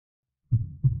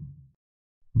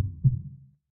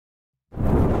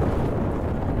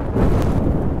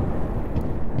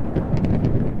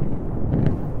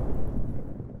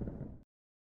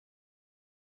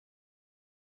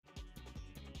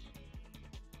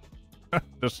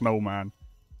The snowman.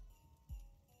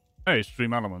 Hey,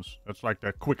 stream elements. That's like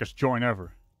the quickest join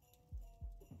ever.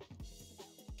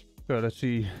 Good, let's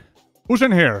see. Who's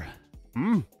in here?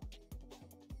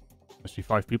 I see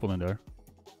 5 people in there.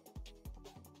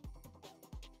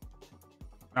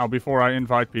 Now, before I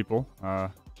invite people,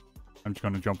 I'm just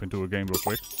gonna jump into a game real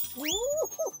quick.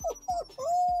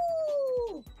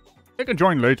 They can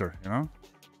join later, you know?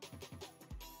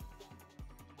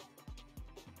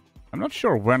 I'm not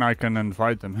sure when I can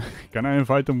invite them. Can I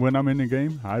invite them when I'm in the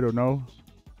game? I don't know.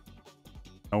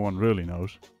 No one really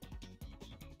knows.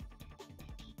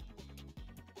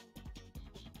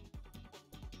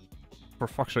 For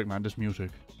fuck's sake, man, this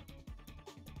music.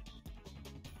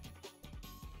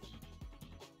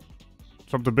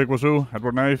 What's up to Big Wazoo,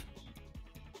 Edward Nave?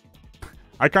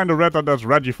 I kinda read that that's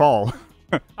Reggie Fall.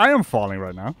 I am falling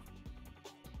right now.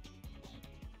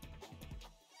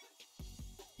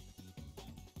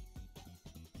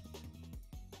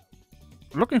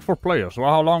 Looking for players. Well,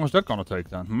 how long is that gonna take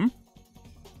then?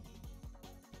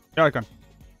 Yeah, I can.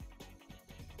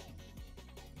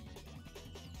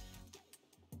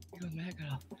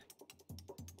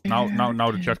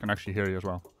 Now the chat can actually hear you as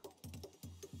well.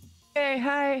 Hey,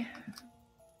 hi.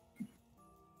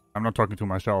 I'm not talking to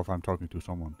myself, I'm talking to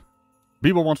someone.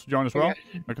 Beeble wants to join as well,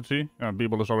 I can see.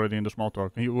 Beeble is already in the small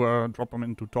talk. Can you drop him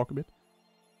in to talk a bit?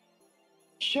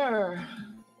 Sure.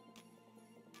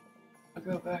 I'll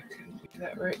go back and do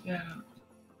that right now.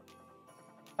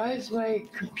 Why is my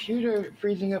computer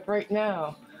freezing up right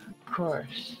now? Of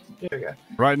course. There we go.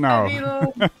 Right now. Hey,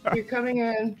 Beetle, you're coming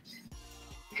in.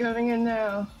 You're coming in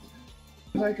now.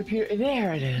 My computer.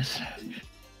 There it is.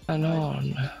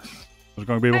 Unknown. How's it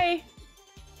going, Beeble? Hey.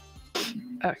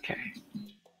 Okay.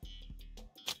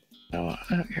 No,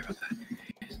 I don't care about that.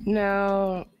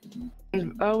 Now.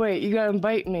 Oh wait, you gotta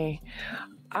invite me.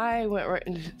 I went right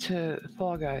into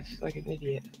Fall Guys like an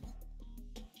idiot.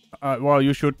 Well,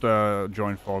 you should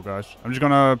join Fall Guys. I'm just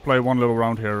gonna play one little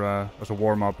round here as a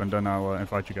warm-up, and then I'll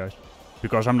invite you guys.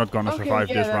 Because I'm not gonna survive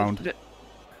this round.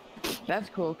 That's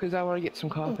cool, because I want to get some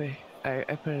coffee. I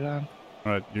put it on.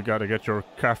 Alright, you gotta get your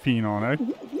caffeine on, eh?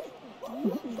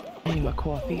 I need my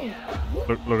coffee.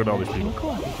 Look at all these people.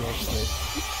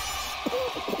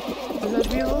 Is that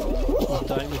Beetle? What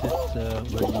time is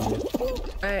it where you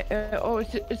live? Oh,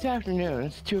 it's afternoon.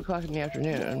 It's 2 o'clock in the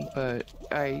afternoon, but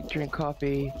I drink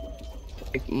coffee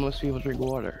like most people drink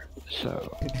water,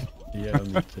 so... Yeah,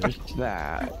 me too. There's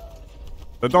that.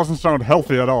 That doesn't sound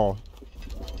healthy at all.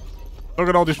 Look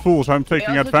at all these fools, I'm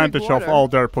taking advantage of all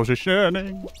their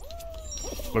positioning.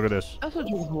 Look at this. I also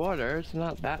drink water, it's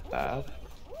not that bad.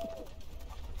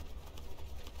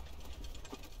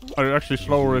 Are you actually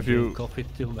slower if you... Coffee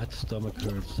till my stomach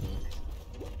hurts.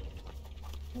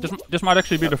 So. This might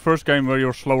actually be the first game where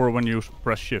you're slower when you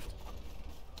press shift.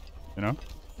 You know?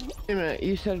 Wait a minute,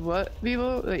 you said what,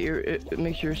 Beeble? That it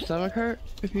makes your stomach hurt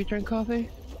if you drink coffee?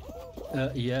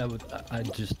 Yeah, but I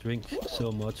just drink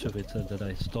so much of it that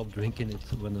I stop drinking it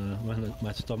when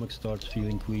my stomach starts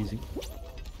feeling queasy.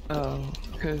 Oh,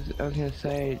 because I was gonna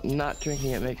say, not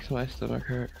drinking it makes my stomach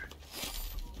hurt.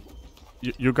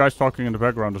 You guys talking in the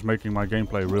background is making my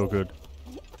gameplay real good.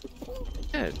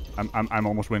 Good. I'm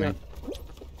almost winning.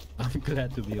 I'm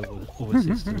glad to be of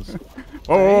assistance.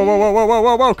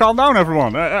 Whoa, calm down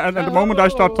everyone. And at the moment I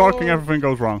start talking, everything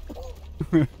goes wrong.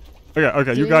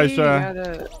 okay, you guys...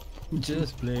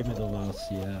 Just blame it on us,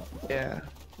 yeah. Yeah.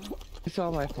 It's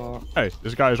all my fault. Hey,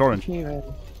 this guy is orange.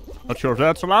 Not sure if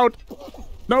that's allowed.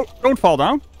 No, don't fall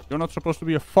down. You're not supposed to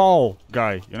be a fall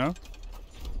guy, you know?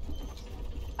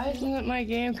 Why isn't my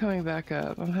game coming back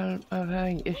up? I'm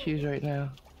having issues right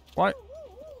now. Why?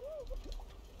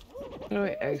 How do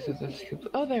I exit this?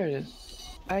 Oh, there it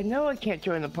is. I know I can't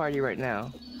join the party right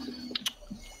now.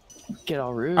 Get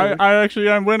all rude. I actually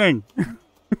am winning.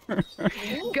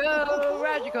 Go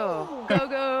Ragical!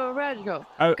 Go Ragical!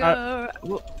 Go.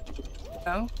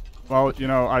 No? Well, you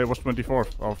know, I was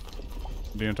 24th of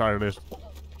the entire list.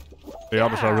 The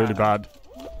others are really bad.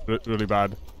 Really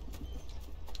bad.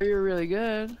 You're really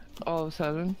good, all of a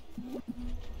sudden.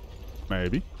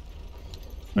 Maybe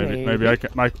I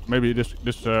can. Maybe this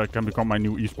can become my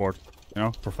new esport. You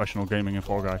know, professional gaming in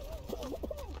Fall Guy.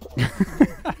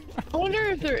 I wonder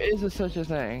if there is such a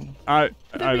thing. I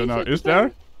don't know. Is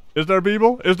there? Is there,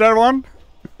 Beeble? Is there one?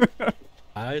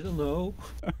 I don't know.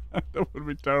 That would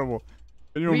be terrible.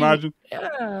 Can you imagine?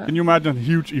 Yeah. Can you imagine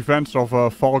huge events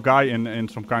of Fall Guy in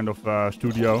some kind of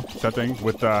studio setting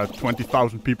with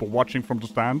 20,000 people watching from the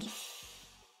stands?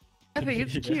 I think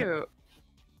it's cute.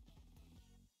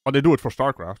 Oh, they do it for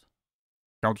StarCraft,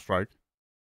 Counter-Strike.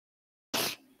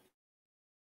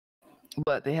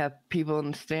 But they have people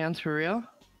in the stands for real?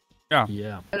 Yeah.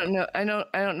 Yeah. I don't know. I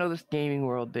don't know this gaming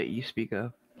world that you speak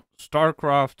of.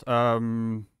 StarCraft.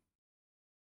 I'm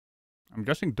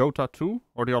guessing Dota 2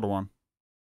 or the other one.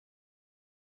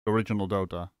 The original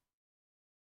Dota.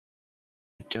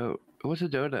 What's a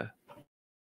Dota?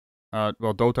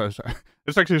 Well, Dota is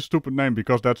it's actually a stupid name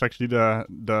because that's actually the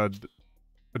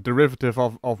derivative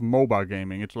of MOBA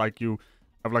gaming. It's like you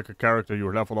have like a character,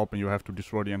 you level up and you have to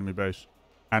destroy the enemy base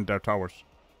and their towers.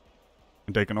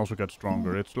 And they can also get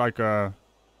stronger. It's like a...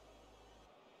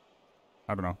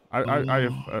 I don't know. I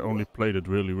have only played it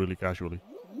really, really casually.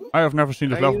 I have never seen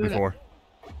this level before.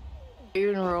 Are you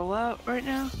in a rollout right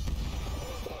now?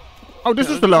 Oh, this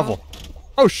is the level!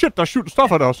 Oh shit, they're shooting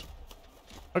stuff at us!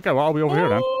 Okay, well I'll be over here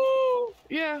then.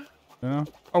 Yeah. Yeah.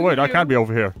 Oh wait, I can't be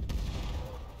over here.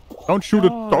 Don't shoot a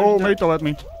tomato at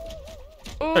me.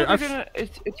 Oh, Hey,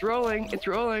 it's rolling. It's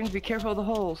rolling. Be careful of the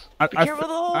holes. Be careful of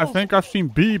the holes. I think I've seen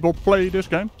Beeble play this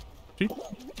game. See?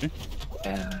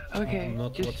 Yeah. Okay. I'm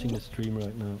not just watching the stream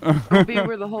right now. don't be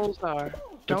where the holes are.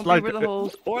 Don't be where the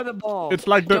holes or the balls. It's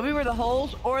like don't be where the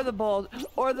holes or the balls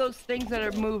or those things that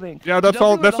are moving. Yeah, that's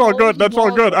all. That's all good. That's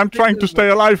all good. I'm trying to stay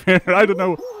alive here. I don't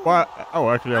know why. Oh,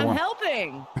 actually, I won. I'm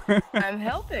helping. I'm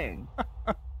helping.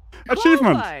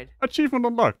 Achievement. Qualified. Achievement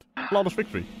unlocked. Flawless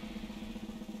victory.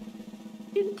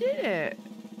 You did it.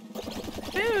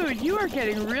 Dude, you are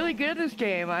getting really good at this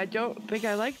game. I don't think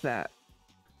I like that.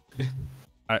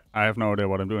 I have no idea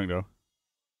what I'm doing though.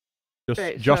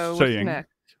 Right, Just so saying. What's next?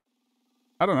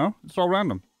 I don't know. It's all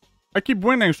random. I keep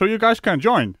winning, so you guys can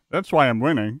join. That's why I'm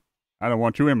winning. I don't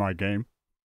want you in my game.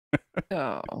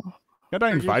 No. Can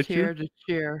I invite you? Here to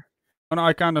cheer. Oh, no,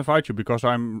 I can't invite you because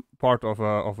I'm part of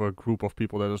a group of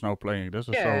people that is now playing. This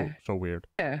is so weird.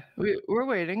 Yeah, we're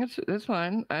waiting. It's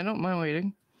fine. I don't mind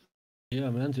waiting. Yeah,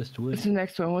 man, just wait. What's the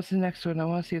next one? What's the next one? I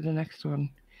want to see the next one.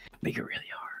 Make it really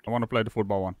hard. I want to play the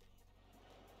football one.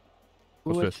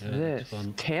 What's this? This?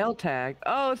 Tail tag.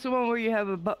 Oh, it's the one where you have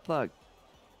a butt plug.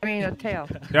 I mean, a tail.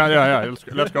 Yeah.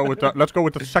 Let's go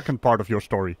with the second part of your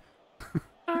story.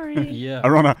 Sorry. Yeah. I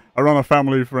run a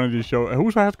family-friendly show.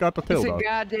 Who's has got the tail? It's a though?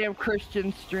 goddamn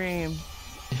Christian stream.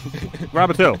 Grab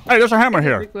a tail. Hey, there's a hammer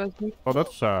here. Oh,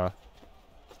 that's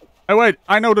Hey, wait!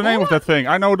 I know the name of that thing.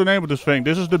 I know the name of this thing.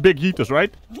 This is the big heaters,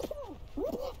 right?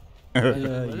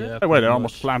 Yeah. Hey, wait! I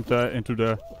almost slammed into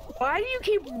the. Why do you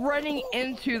keep running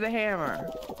into the hammer?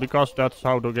 Because that's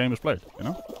how the game is played, you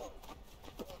know?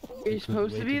 Are you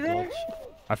supposed to be there?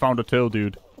 I found a tail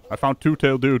dude. I found 2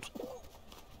 tail dudes.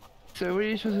 So what are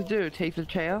you supposed to do? Take the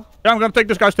tail? Yeah, I'm gonna take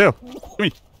this guy's tail. Give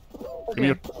me. Okay. Give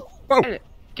me Whoa!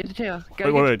 Get the tail.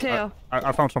 Gotta Wait. get the tail.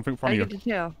 I found something funny here. Get the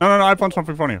tail. No, I found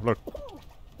something funny. Look.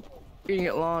 You're gonna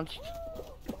get launched.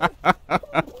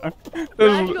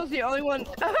 This Ragical's the only one.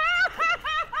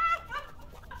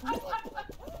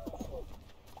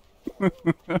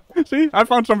 See, I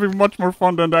found something much more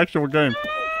fun than the actual game.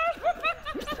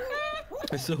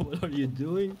 So what are you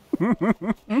doing?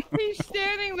 He's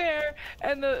standing there,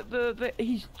 and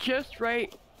he's just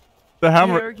right. The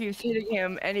hammer Taylor keeps hitting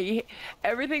him, and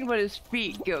everything but his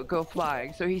feet go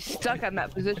flying. So he's stuck on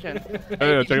that position.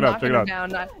 Yeah, check it out.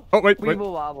 Oh wait.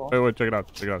 Weeble wobble. Wait, check it out.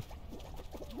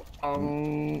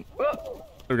 Oh.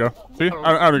 There we go. See,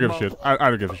 I don't give a shit. I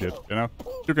don't give a shit. You know,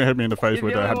 you can hit me in the face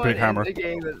with a big hammer. I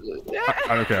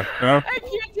don't care. You know. I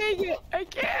can't take it. I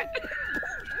can't.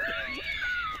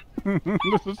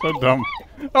 This is so dumb.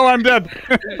 Oh, I'm dead.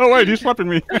 Oh wait, he's slapping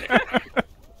me.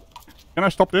 Can I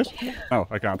stop this? No,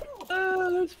 I can't.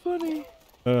 Oh, that's funny.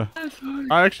 That's funny.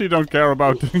 I actually don't care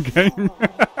about the game.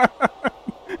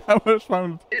 I was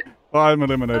found. Well, I'm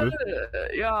eliminated.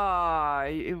 Yeah,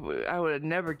 I would have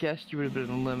never guessed you would have been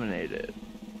eliminated.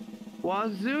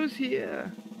 Wazoo's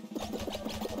here.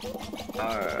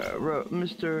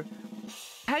 Mr.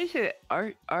 How do you say that?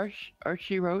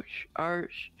 Archie Roach? How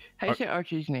do you say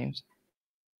Archie's names?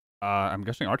 I'm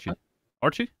guessing Archie.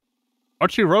 Archie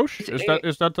Roche?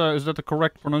 Is that the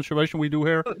correct pronunciation we do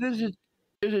here? Oh, there's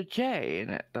a J in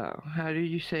it though. How do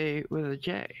you say it with a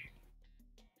J?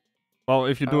 Well,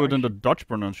 if you do it in the Dutch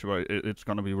pronunciation, it's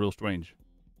gonna be real strange.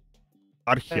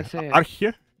 Archie.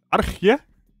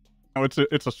 No,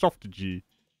 it's a soft G.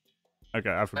 Okay,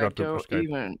 I forgot to escape.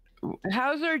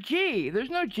 How's there a G? There's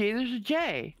no G. There's a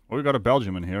J. Well, we got a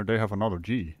Belgium in here. They have another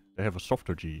G. They have a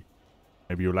softer G.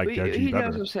 Maybe you like G better. He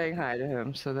knows I'm saying hi to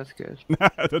him, so that's good.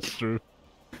 That's true.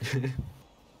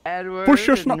 Edward. Push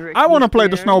your I want to play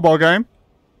the snowball game.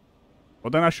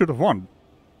 Well, then I should have won.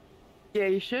 Yeah,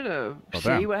 you should have. Well, see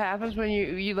damn. what happens when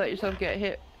you let yourself get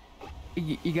hit?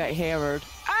 You got hammered.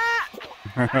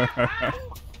 Ah!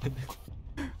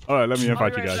 All right, let me I'll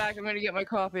invite be you right guys. back. I'm gonna get my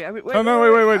coffee. I mean, Oh no,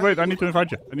 wait! I need to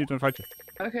invite you. I need to invite you.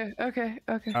 Okay.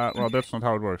 Well, that's not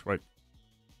how it works. Wait,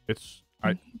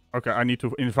 okay. I need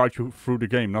to invite you through the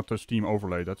game, not the Steam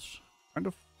overlay. That's kind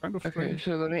of Okay, strange.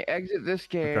 so let me exit this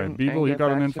game. Okay, Beeble, you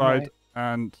got an invite,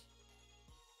 and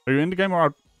are you in the game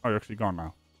or are you actually gone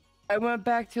now? I went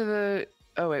back to the.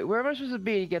 Oh wait, where am I supposed to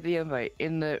be to get the invite?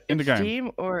 In the game.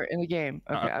 Steam or in the game?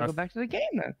 Okay, I'll go back to the game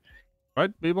then.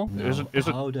 Right, Beeble? No, Is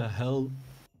it? How the hell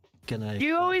can I?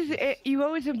 You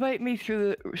always invite me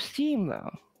through the Steam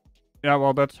though. Yeah,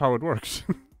 well, that's how it works.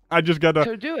 I just get a.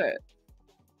 So do it.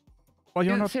 Well,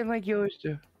 you're Do the not. same like you always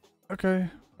do. Okay.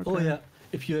 Oh yeah,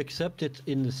 if you accept it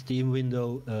in the Steam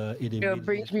window, it Yeah, it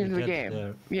brings me to the gets game.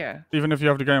 there. Yeah. Even if you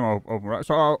have the game open, right?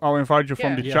 So I'll invite you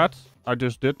from Yeah. the Yeah. chat. I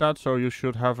just did that, so you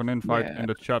should have an invite Yeah. in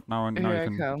the chat now, and now Here you I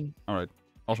can. come. All right.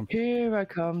 Awesome. Here I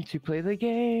come to play the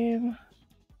game.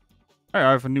 Hey,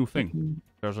 I have a new thing.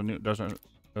 There's a.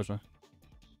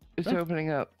 It's Yeah. opening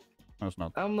up. No, it's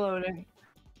not. I'm loading.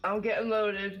 I'm getting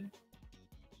loaded.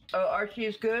 Oh, Archie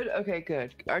is good? Okay,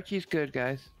 good. Archie's good,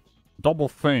 guys. Double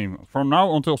fame from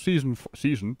now until season.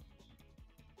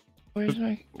 Where's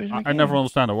my I never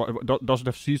understand it. What does it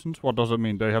have seasons? What does it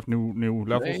mean? They have new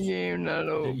levels. My game not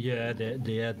open. Yeah,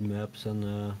 they add maps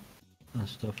and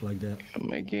stuff like that.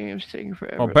 My game's taking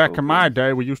forever. Well, to back in open. my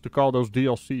day, we used to call those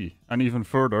DLC, and even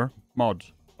further,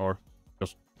 mods or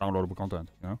just downloadable content.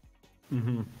 You know.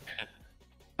 Mm-hmm.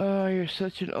 Oh, you're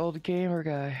such an old gamer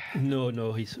guy.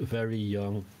 No, he's very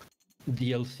young.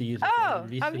 DLC is a Oh,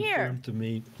 very I'm recent here. term to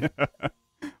me.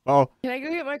 Well, Can I go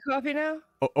get my coffee now?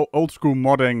 old school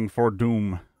modding for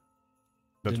Doom.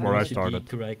 That's The where I University started.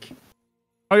 Crack.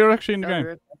 Oh, you're actually in the I'll be game.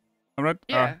 right back. All right.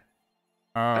 Yeah.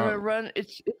 I'm Uh, gonna run.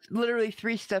 It's literally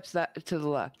 3 steps to the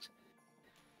left,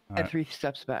 and Alright. 3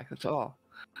 steps back. That's all.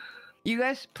 You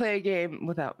guys play a game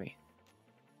without me.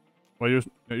 well,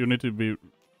 you need to be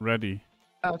ready.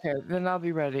 Okay, then I'll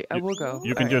be ready. I will go.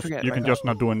 You can Alright, just forget you my can just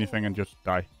not do anything and just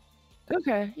die.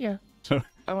 Okay, yeah. So-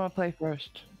 I want to play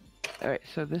first. Alright,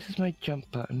 so this is my jump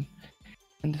button,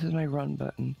 and this is my run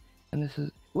button, and this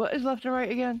is what is left and right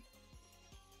again?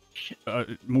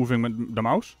 Moving with the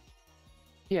mouse.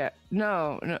 Yeah,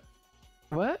 no.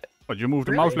 What? But you move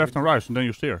the mouse Really? left and right, and then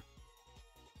you steer.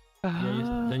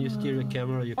 Yeah, then you steer the Ah.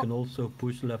 camera. You can also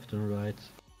push left and right.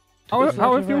 How It's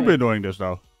how left have you and been doing this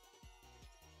though?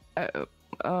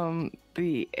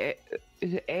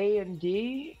 Is it A and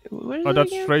D? What is Oh, it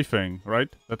that's again? strafing, right?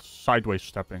 That's sideways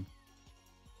stepping.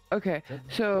 Okay,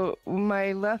 so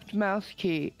my left mouse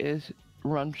key is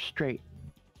run straight.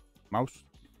 Mouse.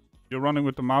 You're running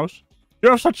with the mouse. You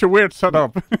have such a weird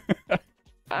setup.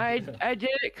 I did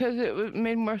it because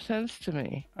made more sense to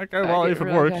me. Okay, I well, didn't if it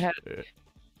realize works,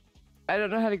 I I don't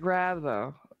know how to grab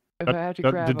though. If I have to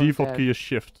grab, the I'm default dead. key is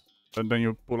shift, and then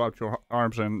you pull out your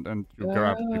arms and you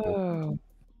grab people. Oh.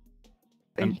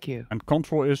 Thank you. And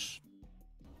control is.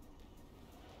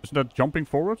 Isn't that jumping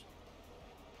forward?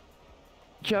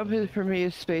 Jump is for me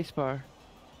is spacebar.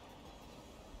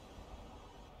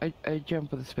 I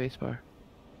jump with a spacebar.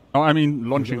 Oh, I mean You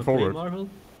launching gonna play forward. Marvel?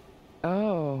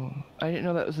 Oh, I didn't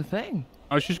know that was a thing.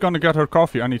 Oh, she's gonna get her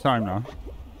coffee anytime now.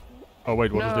 Oh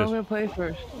wait, what no, is I'm this? gonna play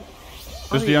first.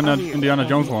 This is the Indiana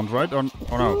Jones one, right? Or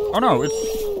no? Oh no, it's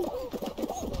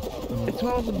It's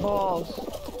one with the balls.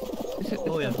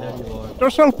 Oh yeah, there you are. they're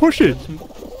so pushy.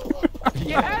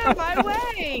 Get out of my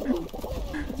way!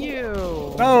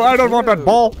 You. No, I don't want that Rude.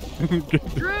 ball.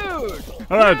 Rude.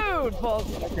 All right. Rude. Balls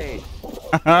in my face.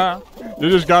 you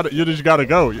just gotta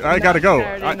go. I gotta go.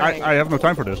 Saturday night. I have no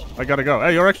time for this. I gotta go.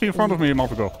 Hey, you're actually in front of me a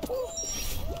month ago.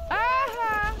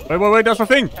 Ah! Wait, that's a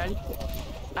thing.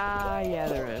 Ah, yeah,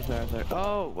 there is. There.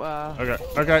 Oh,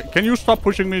 Okay. Can you stop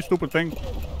pushing me, stupid thing?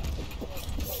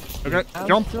 Okay, I'm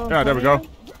jump. still in Yeah, there we go.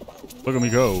 front Look at me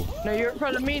go. No, you're in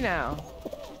front of me now.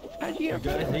 How'd you You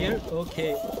get in front guys of me? here?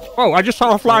 Okay. Oh, I just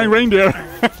saw a flying reindeer.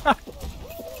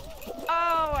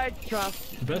 Oh, I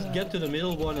dropped. Just get to the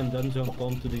middle one and then jump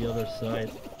onto the other side.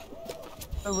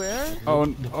 Where? Oh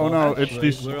no, it's Wait,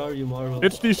 these Where are you, Marvel?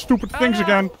 it's these stupid things Ah!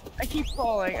 again. I keep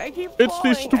falling. I keep It's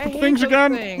falling. these stupid I hate things those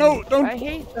again. things. No, don't. I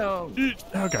hate them.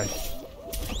 Okay.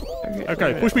 Okay,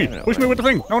 Okay, wait, push me. wait, Push me wait. with the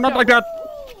thing. No, not No. like that.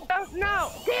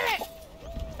 No, damn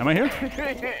Am I here?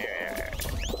 it!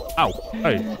 Ow.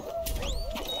 Hey.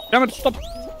 Damn it, stop.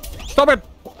 Stop it.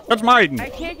 That's mine. I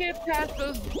can't get past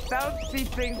those bouncy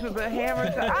things with the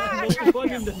hammer. Ah, There's the one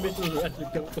in the middle,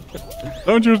 Ragical.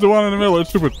 Don't use the one in the middle. It's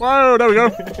stupid. Whoa, there we go.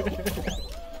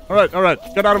 All right.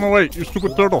 Get out of my way, you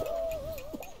stupid turtle.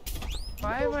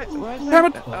 why am I? Why is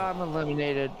Damn that? it. Oh, I'm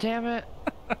eliminated. Damn it.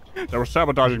 They were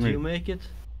sabotaging Did you me. make it?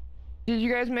 Did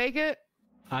you guys make it?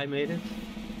 I made it.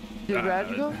 Did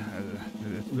Ragical?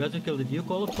 Ragical, did you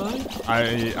qualify?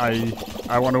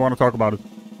 I want to talk about it.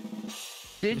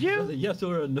 Did you? Yes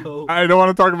or a no? I don't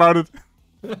want to talk about it.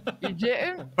 You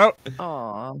didn't? No.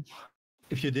 Aw.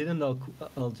 If you didn't,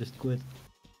 I'll just quit.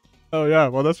 Oh yeah,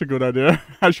 well that's a good idea.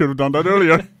 I should have done that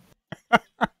earlier.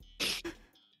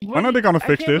 When are they gonna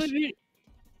fix this?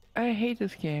 I hate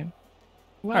this game.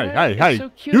 Hey! So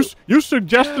cute. You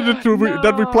suggested it to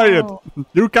that we play it.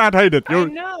 You can't hate it. I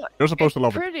know. You're supposed to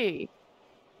love it.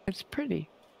 It's pretty.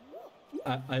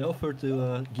 I offered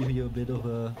to give you a bit of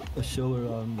a show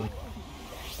around. Like,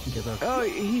 oh,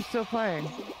 he's still playing.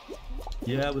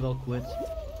 Yeah, but I'll quit.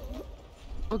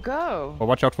 Well, go. Well,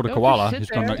 watch out for the koala.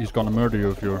 He's gonna murder you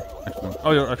if you're accident.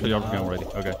 Oh, you're actually out of the game already.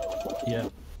 Okay. Yeah.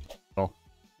 Oh,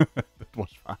 that was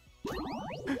fine.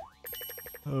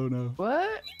 Oh no.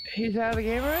 What? He's out of the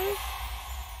game already?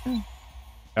 Yeah.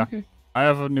 Okay. I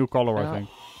have a new color, I think.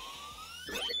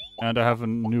 And I have a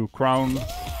new crown.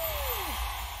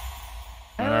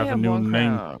 And I have a new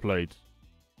nameplate.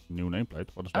 New nameplate?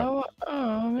 What is that?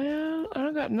 Oh man, I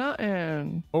don't got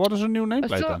nothing. Well, what is a new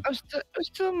nameplate then? I'm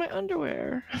still in my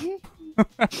underwear.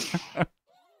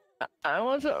 I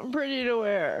want something pretty to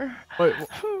wear. Wait,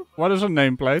 what is a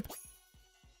nameplate?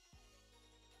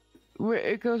 Where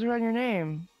it goes around your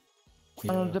name.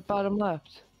 Yeah. On the bottom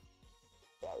left.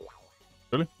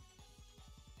 Really?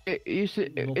 It used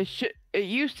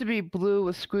to be blue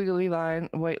with squiggly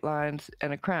white lines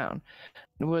and a crown.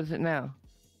 What is it now?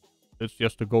 It's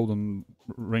just a golden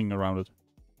ring around it.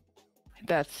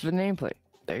 That's the nameplate.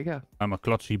 There you go. I'm a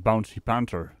klutzy bouncy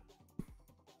panther.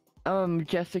 I'm a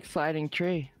majestic sliding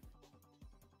tree.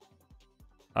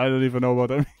 I don't even know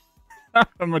what I mean.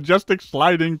 A majestic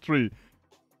sliding tree.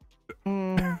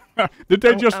 Did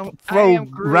they just throw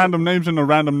random names in a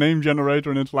random name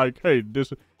generator and it's like, hey,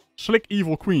 this slick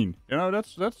evil queen. You know,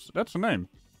 that's a name.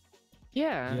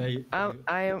 Yeah.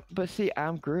 I am, but see,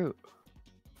 I'm Groot.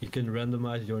 You can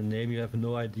randomize your name. You have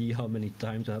no idea how many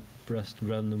times I've pressed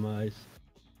randomize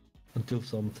until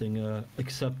something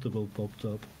acceptable popped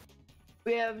up.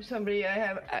 We have somebody.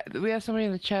 We have somebody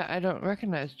in the chat I don't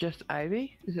recognize. Just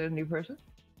Ivy. Is that a new person?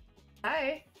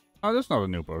 Hi. Oh, that's not a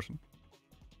new person.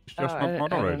 It's just not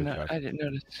moderated yet. I didn't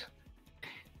notice.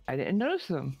 I didn't notice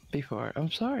them before. I'm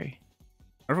sorry.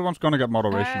 Everyone's gonna get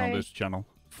moderation on this channel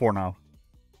for now.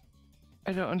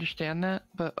 I don't understand that,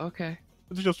 but okay.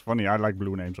 It's just funny. I like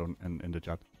blue names in the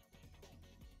chat.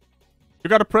 You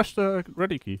gotta press the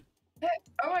ready key. Hey,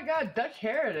 oh my god, Dutch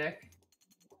Heretic.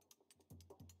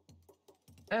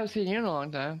 I haven't seen you in a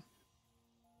long time.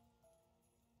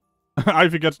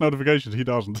 Ivy gets notifications, he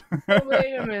doesn't. Oh,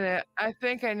 wait a minute. I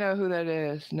think I know who that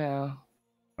is now.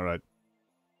 Alright.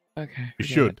 Okay. You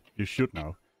should. You should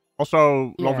know.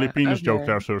 Also, lovely penis joke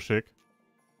there, Sir Sick.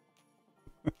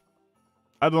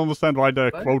 I don't understand why the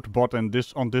quote bot on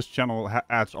this channel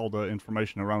adds all the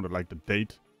information around it, like the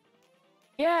date.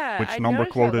 Yeah, which number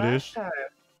quote it is.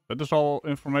 That is all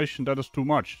information that is too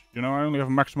much. You know, I only have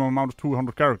a maximum amount of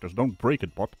 200 characters. Don't break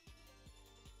it, bot.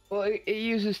 Well, it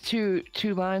uses two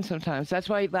lines sometimes. That's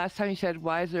why last time you said,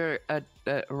 why is there a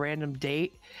random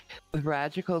date with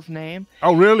Ragical's name?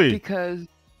 Oh, really? Because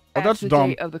that's the dumb.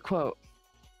 date of the quote.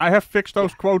 I have fixed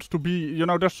those quotes to be, you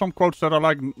know, there's some quotes that are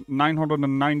like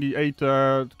 998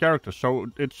 characters, so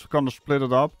it's gonna split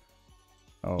it up.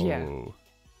 Oh. Yeah.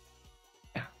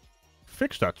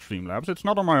 Fix that, Streamlabs. It's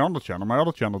not on my other channel. My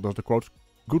other channel does the quotes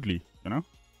goodly, you know?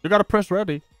 You gotta press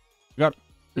ready. You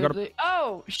gotta...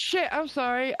 Oh, shit, I'm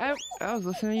sorry. I was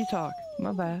listening to you talk.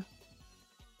 My bad.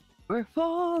 We're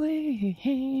falling.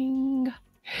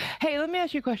 Hey, let me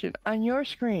ask you a question. On your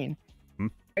screen,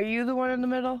 are you the one in the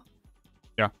middle?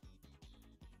 Yeah.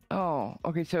 Oh,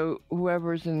 okay, so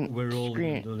whoever's in we're all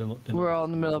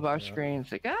in the middle of our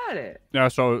screens. I got it. Yeah,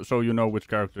 so you know which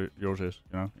character yours is,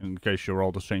 you know, in case you're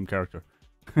all the same character.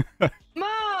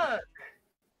 Monk!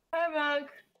 Hi, Monk.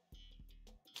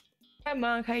 Hi,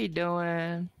 Monk. How you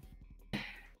doing?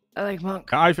 I like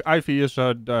Monk. Ivy is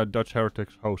the Dutch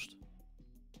Heretics host.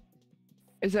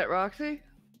 Is that Roxy?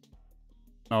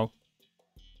 No.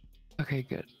 Okay,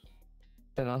 good.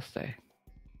 Then I'll stay.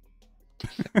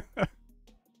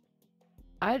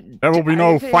 There will be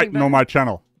no fighting on my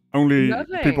channel. Only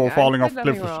people falling off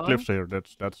cliffs here.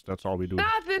 That's all we do.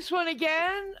 Not this one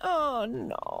again. Oh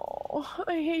no,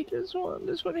 I hate this one.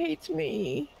 This one hates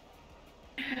me.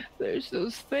 There's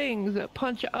those things that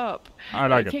punch up. I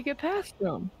like it. I can't get past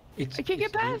them. I can't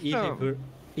get past them.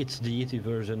 It's the easy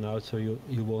version now, so you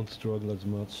won't struggle as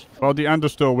much. Well, the end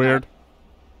is still weird.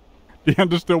 The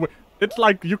end is still weird. It's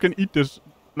like you can eat this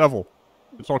level.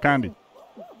 It's all candy.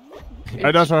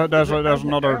 Hey, there's another. There's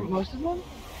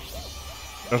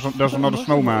another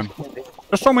snowman.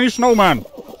 There's so many snowmen.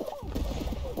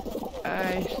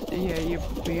 Yeah,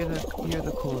 you're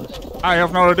the coolest. I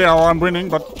have no idea how I'm winning,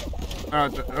 but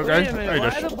okay. Wait a minute, Hey, why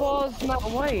are the balls not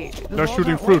white? they're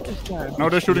shooting fruit. No,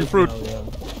 they're shooting fruit.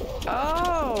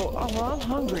 Oh, well, I'm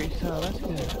hungry, so that's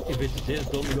good. If it's this,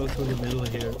 don't go to the middle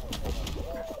here.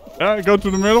 Yeah, go to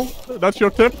the middle. That's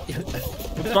your tip.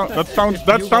 That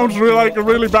sounds really like a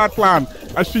really bad plan.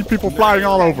 I see people flying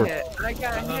all over. I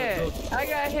got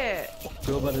hit.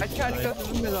 Go by the I tried to go to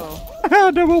the middle.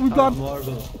 There will be blood.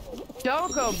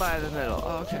 Don't go by the middle.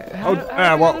 Okay.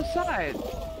 Yeah, well. The other side?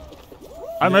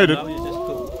 I made it. Now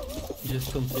you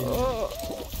just continue. Oh,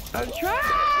 I'm trying.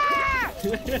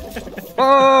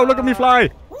 Oh, look at me fly.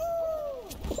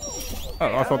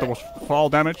 Oh, I thought that was fall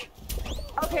damage.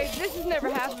 Okay, this has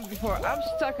never happened before. I'm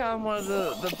stuck on one of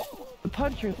the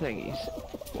puncher thingies.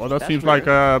 Well, that seems like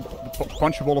a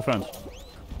punchable offense.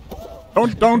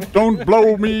 Don't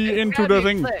blow me into the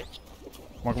thing.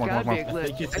 Come on. I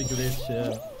think it's a glitch,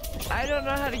 yeah. I don't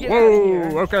know how to get out of here.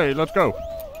 Whoa, okay, let's go.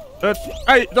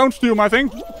 Hey, don't steal my thing.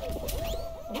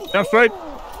 Damn straight.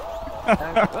 Oh,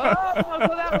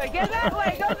 go that way. Get that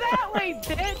way. Go that way,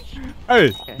 bitch.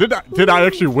 Hey, did I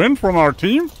actually win from our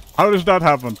team? How does that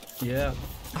happen? Yeah.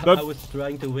 I was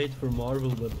trying to wait for Marvel,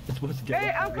 but it was getting...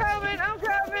 Hey, I'm coming.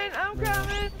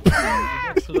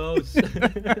 Close.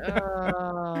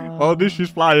 Well, at least she's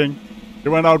flying. She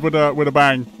went out with a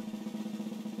bang.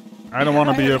 I don't want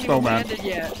to be a snowman. I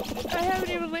haven't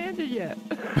even landed yet.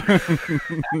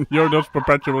 You're just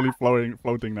perpetually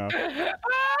floating now.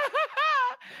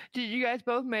 Did you guys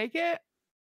both make it?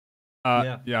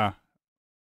 Yeah.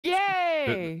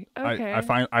 Yay!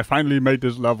 Okay. I finally made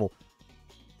this level.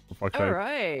 For fuck's sake.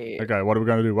 Alright. Okay, what are we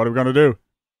gonna do?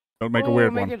 Don't make a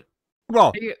weird one.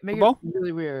 Football. Make Football? it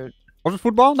really weird. Was it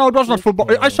football? No, it was not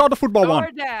football. I saw the football one.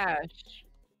 DoorDash.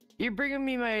 You're bringing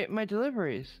me my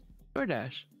deliveries.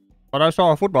 DoorDash. But I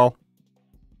saw a football.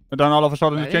 And then all of a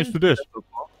sudden it changed to this.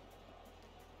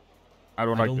 I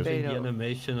don't like I don't this. think the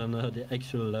animation and the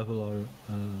actual level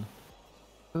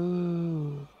are...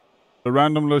 Ooh. The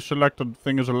randomly selected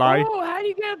thing is a lie. Oh, how do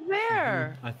you get up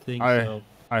there? I think so.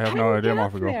 I have no idea,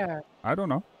 Marvigo. I don't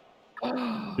know.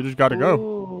 You just gotta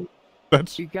go.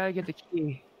 That's. You gotta get the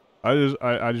key. I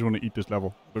just want to eat this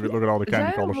level. Look at all the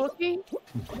candy colors.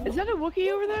 Is that a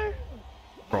Wookiee over there?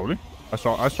 Probably. I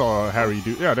saw Harry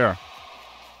do. Yeah, there.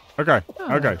 Okay.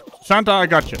 Oh. Okay. Santa, I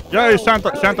got you. Yay,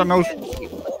 Santa. Santa knows.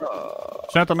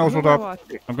 Santa knows what's up.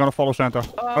 I'm gonna follow Santa.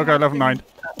 Okay, level 9.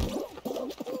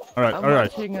 All right, all right.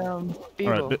 All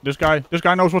right, this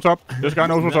guy knows what's up. This guy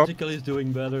knows what's up. Ragical is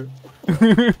doing better.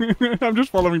 I'm just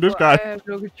following this guy. I have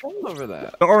no control over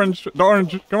that. The orange,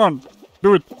 come on,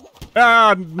 do it.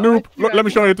 Ah, noob. Let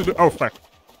me show you how to do. Oh, fuck.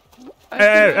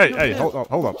 Hey, hold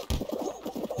up.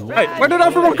 Hey, where did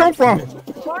everyone come from?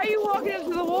 Why are you walking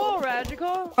into the wall,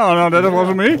 Ragical? Oh no, that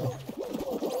wasn't me.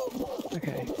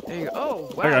 Okay, there you go. Oh,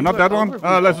 wow. Okay, not that one.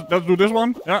 Let's do this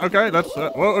one. Yeah, okay, let's.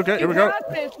 Well, okay, here we go. You got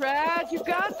this, Rad. You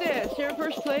got this. You're in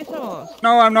first place almost.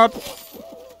 No, I'm not.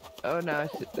 Oh no.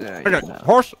 Okay,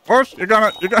 horse, you're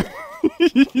gonna. Did you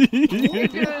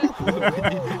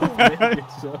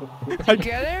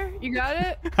get her? You got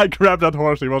it? I grabbed that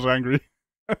horse. He was angry.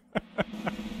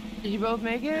 Did you both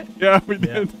make it? Yeah, we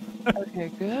did. Okay,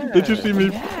 good. Did you see me?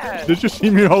 Yes. Did you see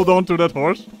me hold on to that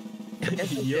horse?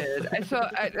 Yes, you did.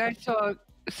 I saw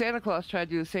Santa Claus try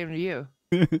to do the same to you.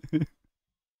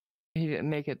 He didn't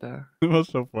make it though. It was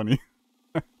so funny.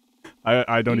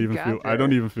 I don't even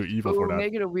feel evil for that.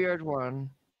 Make it a weird one.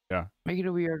 Yeah. Make it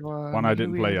a weird one. One I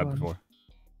didn't play yet before.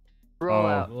 Roll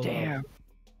out. Damn.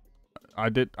 I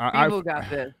did. People got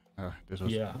this.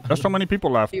 There's so many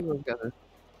people left. People got this.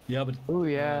 Yeah, but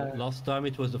last time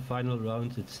it was the final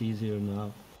round. It's easier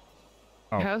now.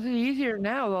 Oh. How's it easier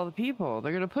now with all the people?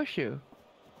 They're gonna push you.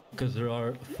 Because there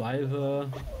are 5,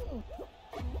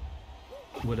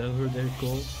 whatever they're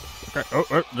called. Okay.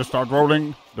 Oh, they start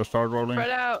rolling. Spread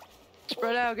out.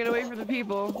 Get away from the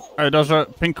people. Hey, there's a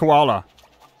pink koala.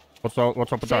 What's up with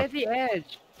that? Stay at the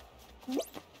edge.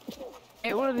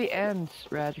 At one of the ends,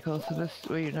 Ragical, so this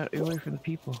way you're away from the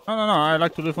people. No. I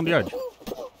like to live on the edge.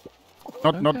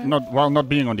 Not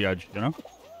being on the edge, you know.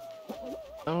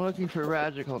 I'm looking for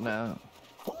Ragical now.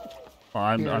 Oh,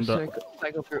 I'm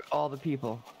cycle through all the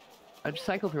people. I'd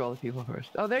cycle through all the people first.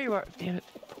 Oh, there you are. Damn it.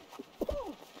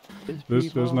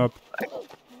 There's not.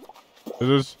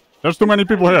 There's too many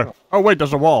people here. Oh wait,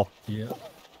 there's a wall. Yeah.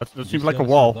 That seems like a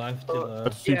wall.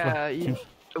 The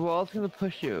wall's gonna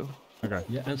push you. Okay.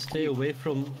 Yeah, and stay away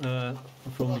from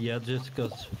the edges,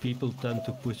 because people tend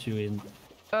to push you in.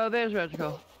 Oh, there's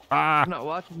Ragical. Ah! I'm not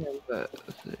watching him, but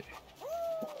let's see.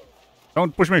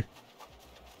 Don't push me.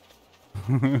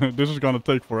 This is gonna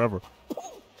take forever.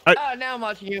 Oh, now I'm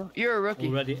watching you. You're a rookie.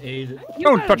 Already ate. You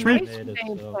Don't got touch a me. nice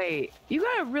nameplate. You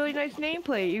got a really nice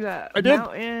nameplate. You got I did.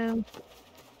 mountain.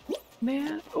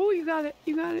 Man. Oh, you got it.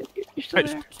 You got it. You're still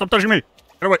Hey, there. stop touching me.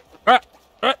 Get away.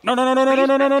 No, no, no, no, no, no,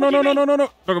 no, no, no, no, no, no, no, no.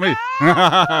 Look at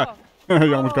me.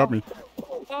 You almost got me.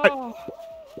 Oh,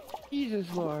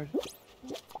 Jesus Lord.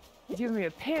 You're giving me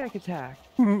a panic attack.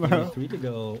 3 to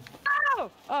go.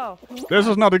 Oh, oh. This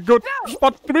is not a good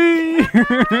spot to be.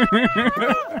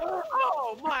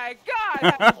 Oh my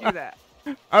God! How did you do that?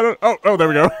 I don't. Oh, there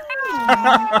we go.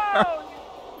 Oh,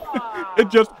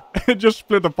 It just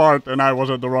split apart, and I was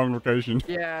at the wrong location.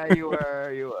 yeah, you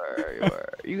were.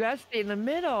 You gotta stay in the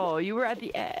middle. You were at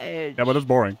the edge. Yeah, but it's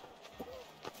boring.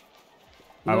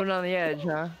 Living on the edge,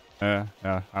 huh?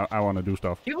 Yeah. I want to do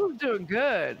stuff. He was doing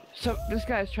good. So this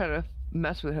guy's trying to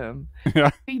mess with him.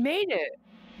 Yeah. He made it.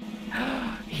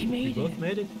 He We made both it.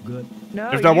 made it? Good.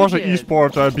 No, If there you was an did.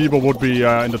 esport, Bieber would be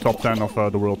in the top 10 of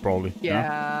the world probably.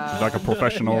 Yeah. He's like a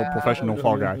professional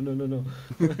fall guy. No.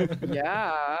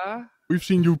 Yeah. We've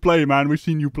seen you play, man. We've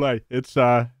seen you play. It's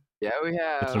Yeah, we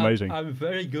have. It's amazing. I'm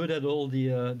very good at all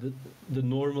the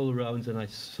normal rounds, and I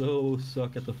so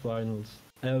suck at the finals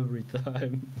every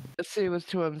time. Let's see what's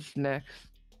to him's next.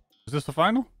 Is this the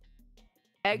final?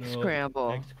 Egg No,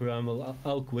 scramble. Egg scramble.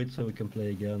 I'll quit so we can play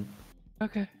again.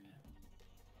 Okay.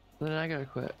 Then I gotta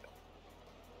quit.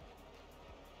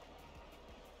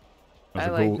 There's I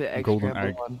a like the egg golden scramble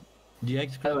egg. one. The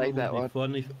egg scramble like that would be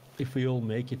fun if we all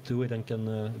make it to it and can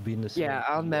be in the same. Yeah,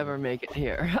 I'll never make it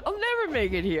here. I'll never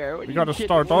make it here. What We are gotta you kidding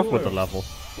start me? off with the level.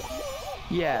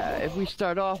 Yeah, if we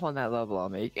start off on that level, I'll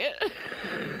make it.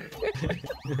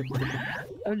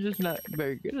 I'm just not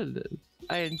very good at this.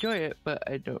 I enjoy it, but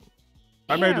I don't.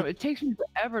 I made Damn, it. it takes me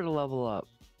forever to level up.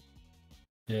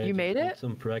 Yeah, You made it?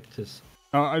 Some practice.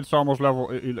 It's almost level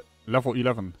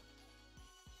 11.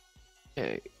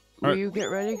 Okay. Will Alright. you get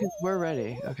ready? Because we're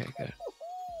ready. Okay, good.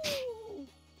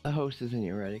 The host isn't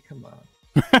you ready? Come on.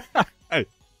 Hey.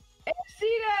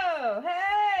 Cito!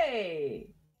 Hey!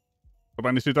 Come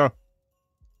on, Nisito.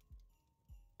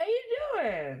 How you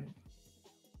doing?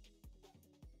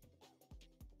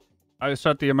 I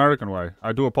said the American way.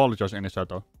 I do apologize,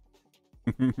 Iniseto.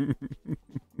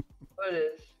 What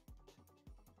is?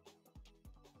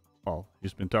 Well,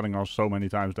 he's been telling us so many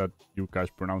times that you guys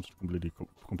pronounce it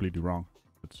completely wrong.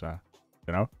 It's, you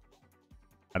know?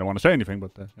 I don't want to say anything,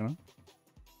 but, you know?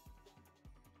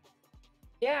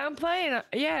 Yeah, I'm playing.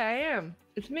 Yeah, I am.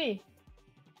 It's me.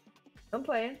 I'm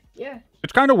playing. Yeah.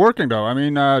 It's kind of working, though. I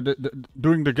mean,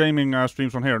 doing the gaming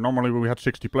streams on here, normally we had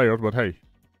 60 players, but hey.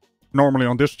 Normally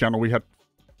on this channel we had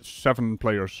 7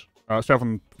 players.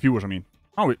 7 viewers, I mean.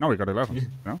 Now we got 11, you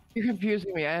know? You're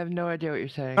confusing me. I have no idea what you're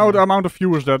saying. No, the amount of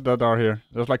viewers that are here.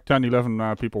 There's like 10,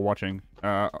 11 people watching.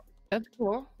 That's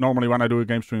cool. Normally when I do a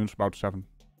game stream, it's about 7.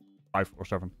 5 or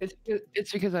 7.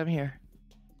 It's because I'm here.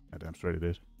 Yeah, damn straight it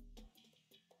is.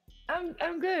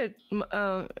 I'm good.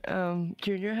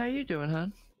 Junior, how you doing,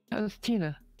 hon? How's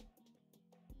Tina?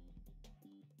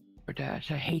 Or Dash?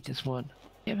 I hate this one.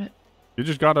 Damn it. You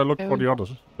just gotta look for the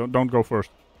others. Don't go first.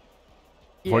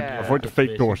 Avoid the That's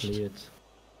fake doors. basically it.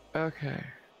 Okay.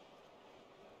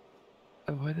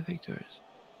 Avoid the big doors.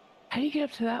 How do you get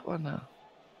up to that one, though?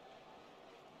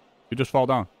 You just fall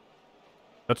down.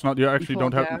 That's not. You actually fall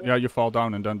don't have. down? Yeah, you fall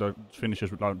down and then the finish is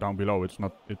down below. It's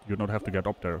not. You don't have to get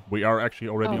up there. We are actually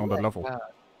already on that level.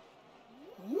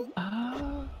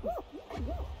 Oh,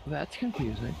 that's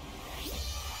confusing.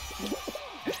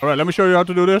 All right, let me show you how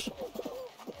to do this.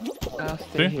 I'll See?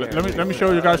 stay here. Let me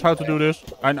show you guys how to do this.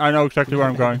 I know exactly where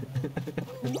I'm going.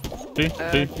 See?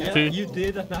 Yeah, See? you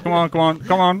did. And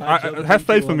Come on. Have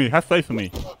faith in me. Have faith in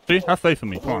me. See? Have faith in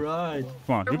me. Come on. Alright.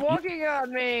 Come on. You're walking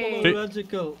on me. See?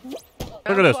 Ragical.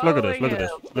 Look at this. Look at this. Look at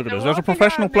this. Look at this. There's a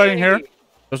professional playing here.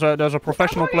 There's a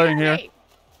professional playing here.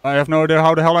 I have no idea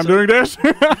how the hell I'm doing this.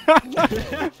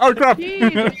 Oh crap! Jeez, are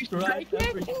you Right striking?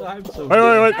 every time. So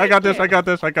Wait! I got this.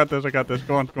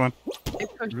 Go on. It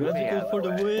pushed me Ragical out for of the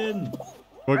way. win.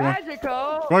 Come on.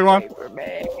 Ragical. Come on. Wait for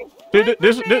me. See,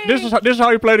 this is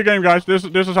how you play the game, guys. This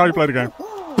is how you play the game.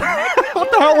 What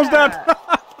the hell was that?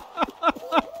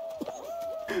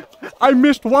 I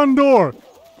missed one door.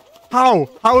 How?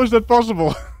 How is that possible?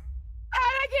 And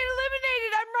I get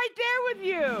eliminated. I'm right there with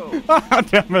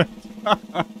you. Damn it.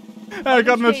 I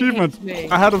got an Just stay achievement. next to me.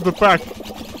 Ahead of the pack.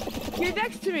 You're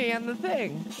next to me on the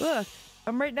thing. Look,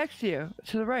 I'm right next to you.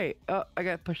 To the right. Oh, I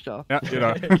got pushed off. Yeah, you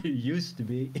know. You used to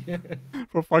be.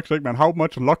 For fuck's sake, man. How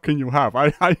much luck can you have?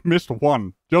 I missed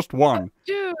one. Just one.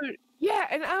 Dude, yeah,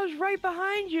 and I was right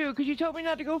behind you because you told me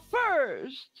not to go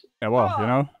first. Yeah, well, you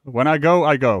know. When I go,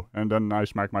 I go. And then I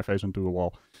smack my face into a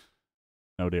wall.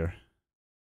 Oh dear.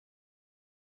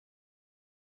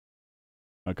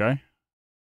 Okay.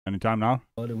 Anytime now?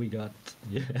 What do we got?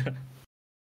 Yeah.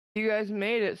 You guys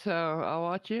made it, so I'll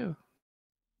watch you.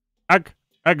 Egg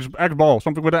ball.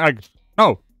 Something with an egg.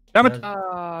 No. Damn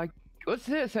it. What's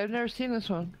this? I've never seen this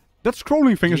one. That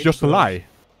scrolling thing is just a lie.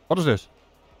 What is this?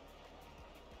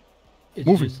 It's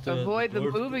Moving. just, Avoid the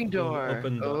doors moving go door. Up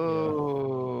and down,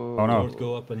 Oh. Oh, no. Doors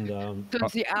go up and down. So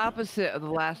it's the opposite of the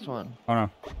last one, Oh no.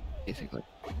 basically.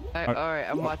 Alright,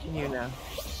 I'm watching you now.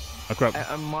 Oh crap.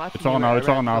 I'm watching It's on you. now, I it's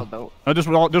on read-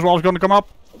 now. This wall's gonna come up.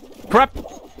 Crap!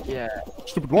 Yeah.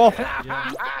 Stupid wall.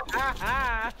 Yeah.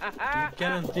 You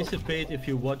can anticipate if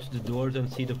you watch the doors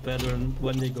and see the pattern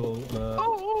when they go.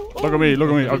 Look at me, look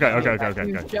at me. Okay.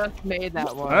 You just made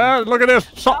that one. Look at this.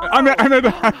 So, I made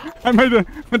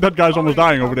that guy's almost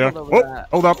dying over there. Oh,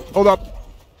 hold up.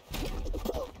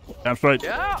 Damn straight.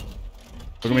 Yeah.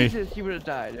 Look at me. Jesus, you would have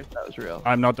died if that was real.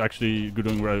 I'm not actually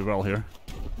doing very well here.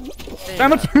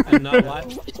 Damn it! And now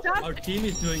our team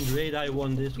is doing great. I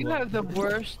won this You one. have the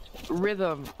worst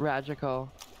rhythm,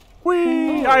 Ragical.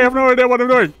 Whee! I have no idea what I'm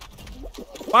doing.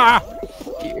 Ah!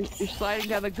 You're sliding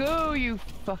down the go. You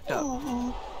fucked up.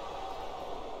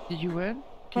 Did you win?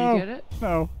 Can Oh. you get it?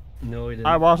 No. No, it didn't.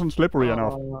 I wasn't slippery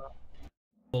enough.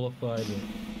 qualified.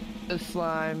 The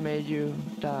slime made you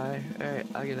die. Alright,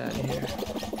 I'll get out of here.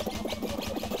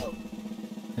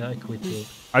 Yeah, I quit it.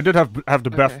 I did have the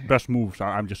Okay. best moves.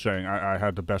 I'm just saying, I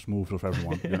had the best moves of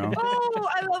everyone, you know? Oh,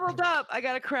 I leveled up. I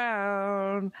got a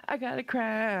crown. I got a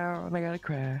crown.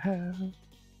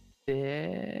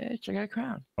 Bitch, I got a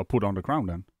crown. I'll put on the crown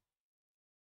then.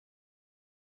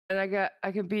 And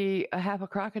I could be a half a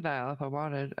crocodile if I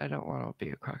wanted. I don't want to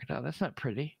be a crocodile. That's not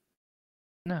pretty.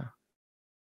 No.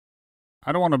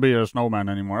 I don't want to be a snowman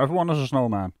anymore. Everyone is a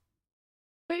snowman.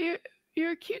 But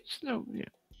you're a cute snow. Yeah.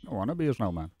 I want to be a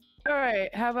snowman. All right,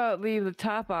 how about leave the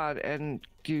top on and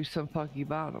do some funky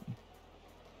bottom?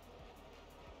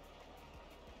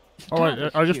 The Oh wait, top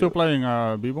is are you still cute. playing,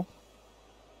 Beeble?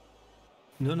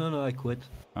 No, I quit.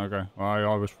 Okay, well I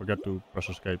always forget to press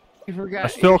escape. You forgot. I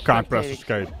still you're can't press spectating.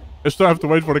 escape. I still have to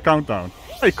wait for the countdown.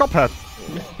 Hey, Cuphead!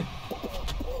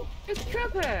 It's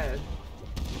Cuphead.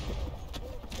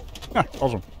 Yeah,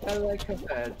 awesome. I like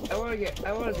Cuphead.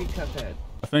 I want to be Cuphead.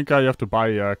 I think you have to buy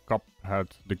Cuphead,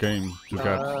 the game, to get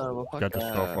Well, fuck get the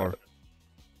stuff. that. Or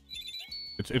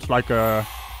it's like a,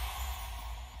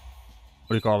 what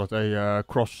do you call it? A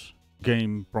cross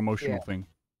game promotional Yeah. thing.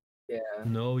 Yeah.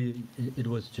 No, it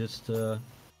was just an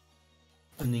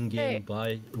in-game Hey.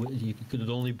 buy. You could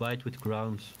only buy it with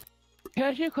crowns. Can I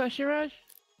ask you a question, Raj?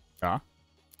 Yeah.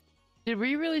 Did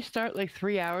we really start like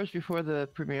 3 hours before the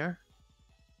premiere?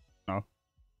 No.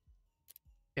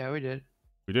 Yeah, we did.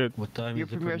 We did. What time Your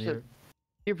is the premiere premiere? said-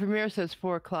 Your premiere says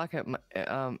 4 o'clock at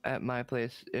my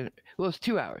place. Well, it's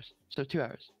 2 hours. So 2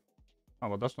 hours. Oh,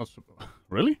 well, that's not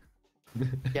really.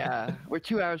 Yeah, we're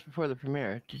 2 hours before the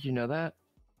premiere. Did you know that?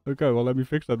 Okay, well let me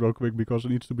fix that real quick because it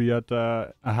needs to be at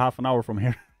a half an hour from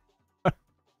here.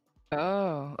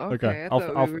 Oh, okay. Okay, I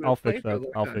thought we were I'll playing fix for a that.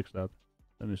 long I'll time. fix that.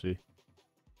 Let me see.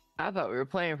 I thought we were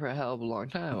playing for a hell of a long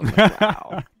time. I was like,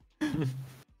 wow.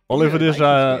 Well, if Yeah, it is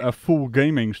like this game. a full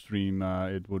gaming stream,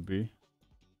 it would be.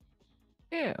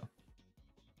 Yeah.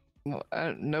 Well,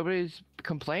 nobody's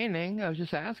complaining. I was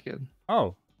just asking.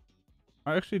 Oh,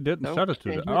 I actually didn't Nope, set it to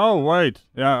change that. it. Oh wait,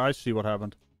 yeah, I see what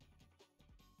happened.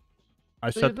 I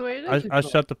Leave set it the way it is if I you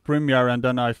set the premiere and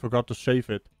then I forgot to save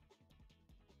it.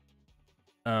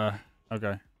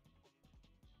 Okay.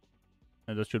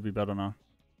 Yeah, that should be better now.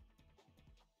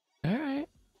 want. All right.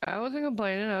 I wasn't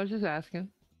complaining. I was just asking.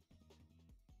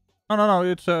 No,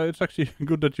 it's actually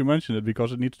good that you mentioned it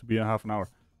because it needs to be a half an hour.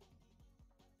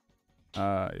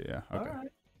 Yeah, okay. All right.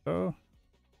 So,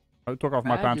 I took off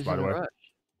my Raj pants is by in the a way. rush.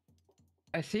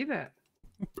 I see that.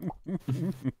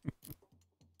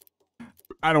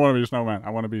 I don't want to be a snowman. I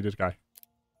want to be this guy.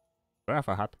 Do I have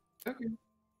a hat? Okay.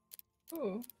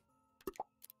 Oh.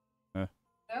 Yeah.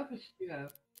 What outfits do you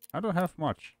have? I don't have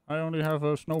much. I only have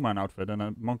a snowman outfit and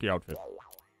a monkey outfit.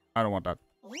 I don't want that.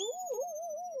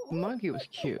 The monkey was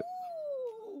cute.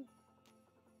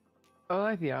 I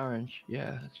like the orange.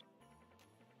 Yeah.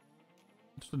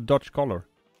 It's the Dutch color.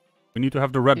 We need to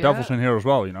have the Red Yeah. Devils in here as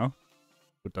well, you know?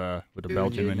 With the Dude,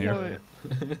 Belgium you in here.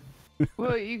 know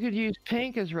Well, you could use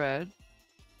pink as red.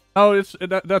 Oh,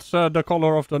 that's the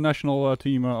color of the national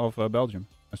team of Belgium.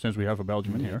 And since we have a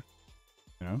Belgium in here,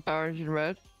 you know? Orange and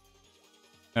red.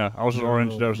 Yeah, ours is No,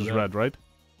 orange, theirs is red. red, right?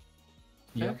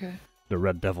 Yeah. Okay. The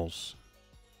Red Devils.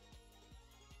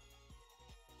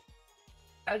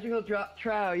 Ragical drop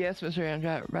trow. Yes, Mr.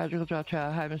 Andrat. Ragical drop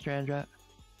trow. Hi, Mr. Andrat.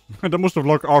 That must have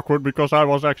looked awkward because I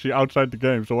was actually outside the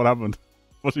game, so what happened?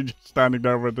 Was he just standing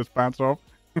there with his pants off?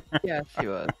 Yes, he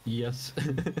was. Yes.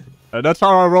 That's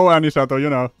how I roll, Anisato, you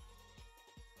know.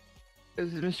 It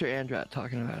was Mr. Andrat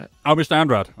talking about it. Oh, Mr.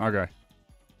 Andrat. Okay.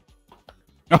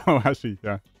 Oh, I see.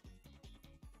 Yeah.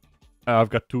 I've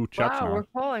got 2 chats Wow, now. we're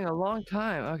falling a long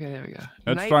time. Okay, there we go.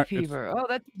 Let's Night fever. Oh,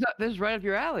 this is right up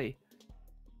your alley.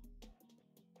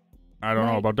 I don't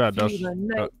know about that. That's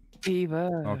Night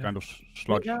fever. all kind of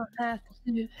sludge. You don't have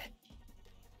to.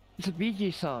 It's a Bee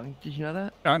Gees song. Did you know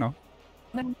that? Yeah, I know.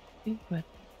 Night fever.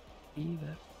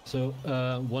 Fever. So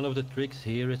one of the tricks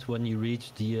here is when you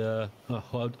reach the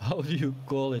how do you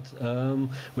call it?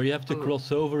 Where you have to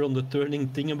cross over on the turning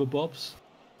thingamabobs.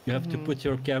 You have to put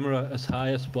your camera as high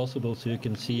as possible so you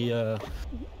can see the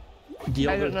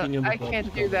other thingamabobs. I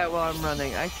can't do that while I'm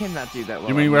running. I cannot do that while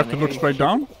You mean I'm we have to running. look straight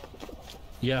down?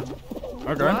 Yeah.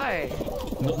 Okay. Why?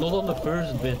 Not on the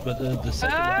first bit, but the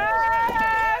second.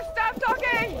 Stop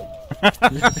talking!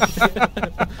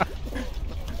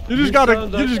 You just gotta.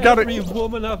 Every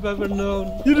woman I've ever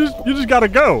known. You just gotta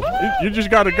go. You just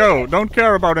gotta go. Don't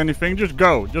care about anything. Just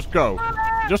go. Just go.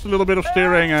 Just a little bit of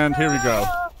steering, and here we go.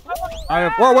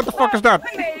 Whoa! What the fuck is that?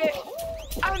 I made it!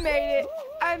 I made it!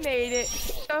 I made it!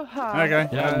 So high. Okay.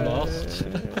 Yeah, I'm lost.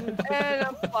 And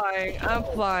I'm flying. I'm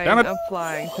flying. Damn it. I'm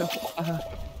flying. So,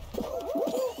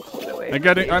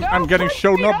 I'm getting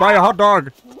shown up by a hot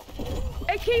dog.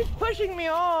 it keeps pushing me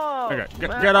off. Okay.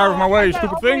 Get out of my way,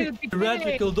 stupid thing.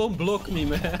 Ragical, don't block me,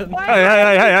 man.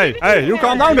 Hey! You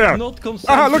calm down there. Not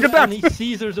Look at that. any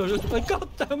Caesars or just, God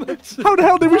damn it. How the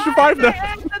hell did we survive Why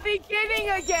that? at the beginning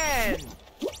again?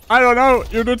 I don't know.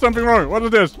 You did something wrong. What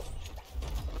is this?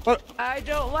 What? I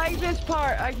don't like this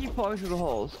part. I keep falling through the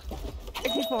holes. I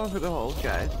keep falling through the holes,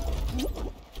 guys.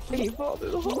 I keep falling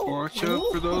through the holes. Watch out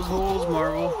for those holes,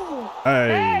 Marvel. Hey.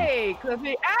 Hey,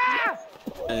 Cliffy. Ah!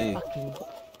 Hey, Fucking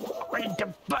right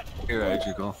the butt. here,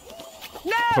 Ragical.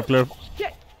 No! What's up, Cliff?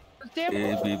 Shit. Damn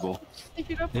Hey, it. people.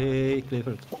 Stick it up. Hey,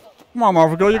 Clifford. Come on,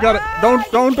 Marvel, you got it.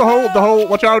 Don't the hole.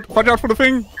 Watch out for the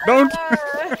thing. Don't.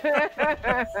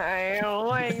 I don't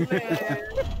like this.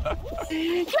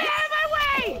 Get out of my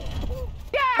way!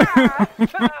 Yeah! I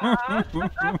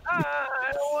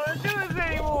don't want to do this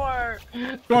anymore.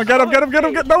 Come on, get up.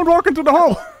 Don't walk into the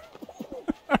hole.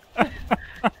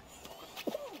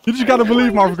 You just gotta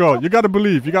believe, Marvel. You gotta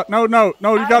believe. You gotta go.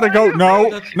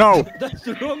 No. That's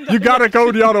the wrong You gotta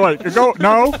go the other way. You go.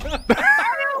 No. I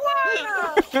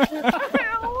don't wanna.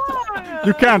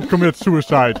 You can't commit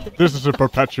suicide. This is a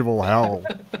perpetual hell.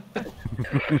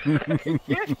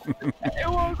 It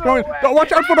won't go away.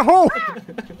 Watch out for the hole.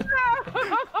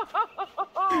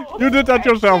 You did that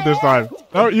yourself this time.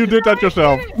 No, you did that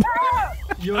yourself.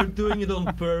 You're doing it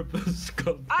on purpose,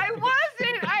 Scott. I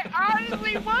wasn't. I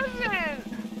honestly wasn't.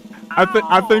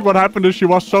 I think what happened is she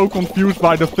was so confused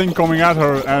by the thing coming at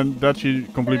her, and that she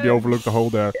completely overlooked the hole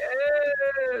there.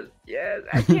 Yes.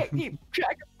 I can't keep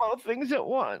track of both things at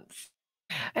once.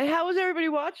 And how was everybody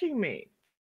watching me?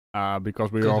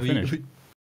 Because we were all finished.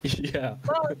 Yeah.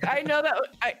 Monk, I know that.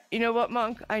 You know what,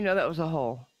 Monk? I know that was a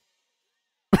hole.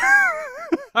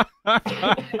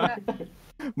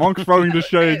 Monk's throwing the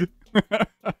shade.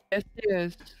 Yes, it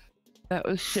is. That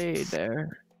was shade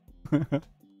there.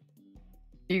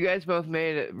 You guys both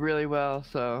made it really well,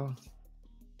 so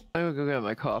I'm gonna go get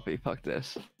my coffee. Fuck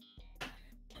this.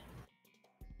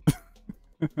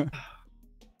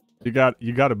 You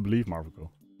gotta believe,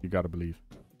 Marvel. You gotta believe.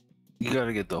 You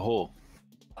gotta get the hole.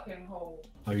 Fucking hole.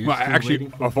 Are you Well, still actually,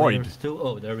 waiting for avoid. fire Still?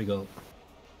 Oh, there we go.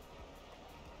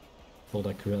 Thought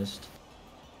I crashed.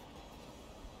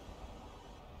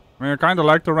 I mean, I kind of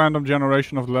like the random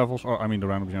generation of the levels. Or, I mean, the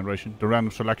random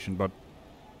selection, but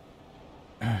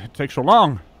it takes so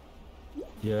long.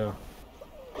 Yeah.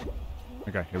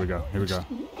 Okay, here we go. We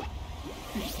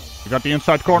got the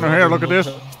inside corner here. Look at this.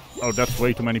 Oh, that's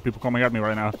way too many people coming at me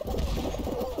right now.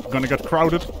 Gonna get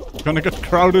crowded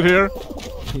here.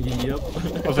 Yep.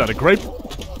 What's that, a grape?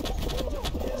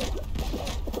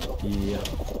 Yeah.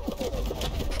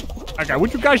 Okay,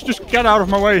 would you guys just get out of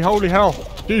my way? Holy hell.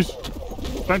 Jeez.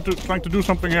 Trying to do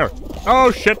something here.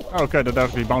 Oh shit. Okay, that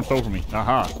actually bounced over me.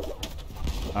 Aha.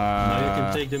 Now you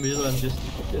can take the middle and just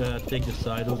take the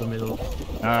side of the middle.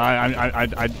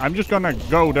 I'm just gonna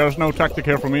go. There's no tactic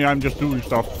here for me. I'm just doing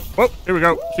stuff. Oh, here we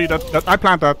go. See that I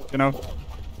plant that, you know.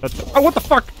 That's oh, what the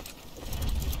fuck?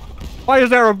 Why is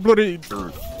there a bloody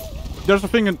there's a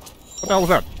thing in what the hell was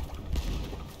that?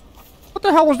 What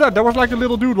the hell was that? There was like a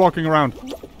little dude walking around.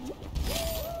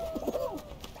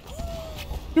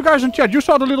 You guys in chat, you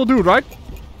saw the little dude, right?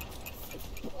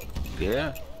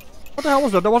 Yeah. What the hell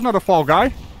was that? That was not a fall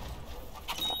guy.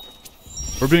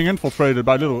 We're being infiltrated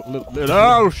by little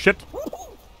oh shit.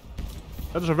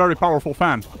 That is a very powerful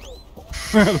fan.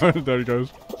 There he goes.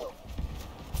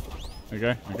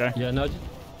 Okay, okay. Yeah, now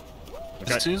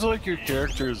Okay. It seems like your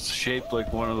character is shaped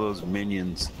like one of those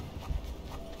minions.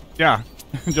 Yeah,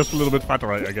 just a little bit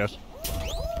fatter, I guess.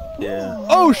 Yeah.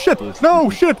 Oh shit! No,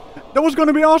 shit! That was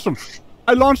gonna be awesome!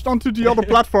 I launched onto the other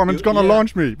platform and it's gonna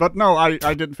launch me, but no, I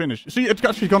didn't finish. See, it's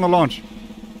actually gonna launch.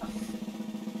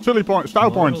 Silly point, style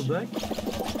points. Back.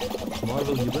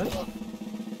 Marvel, you back?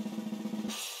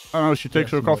 Oh no, she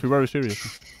takes her coffee very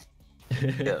seriously.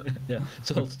 Yeah,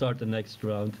 so I'll start the next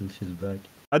round and she's back.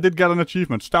 I did get an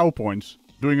achievement, style points.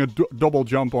 Doing a double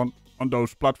jump on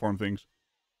those platform things.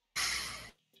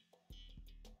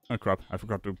 Oh crap, I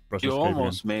forgot to press escape You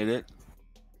almost again. made it.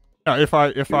 Yeah,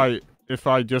 if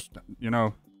I just, you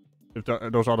know, if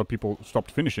those other people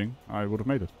stopped finishing, I would have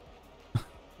made it.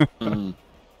 Mm.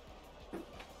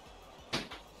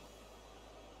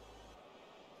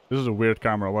 This is a weird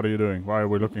camera, what are you doing? Why are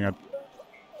we looking at...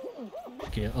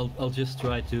 Okay, I'll just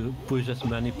try to push as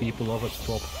many people off as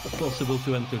possible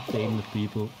to entertain the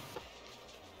people.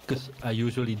 Because I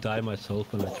usually die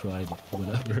myself when I try, but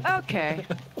whatever. Okay.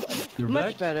 You're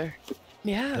Much back? better.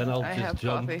 Yeah, Then I'll I just have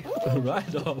jump coffee.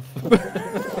 right off.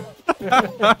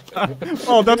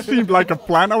 Oh, that seemed like a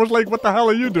plan. I was like, what the hell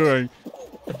are you doing?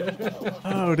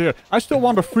 Oh dear. I still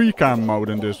want a free cam mode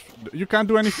in this. You can't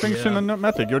do anything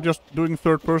cinematic. You're just doing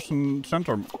third person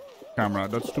center camera.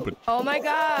 That's stupid. Oh my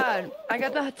god! I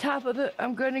got the top of the...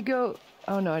 I'm gonna go...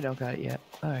 Oh no, I don't got it yet.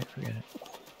 Alright, forget it.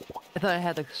 I thought I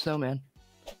had the snowman.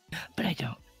 But I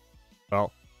don't.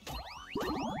 Well.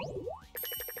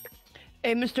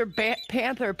 Hey, Mr.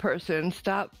 Panther person,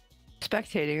 stop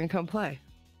spectating and come play.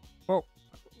 Well,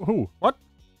 who? What?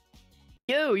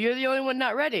 You're the only one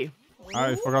not ready.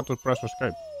 I forgot to press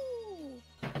escape.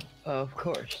 Of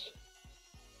course.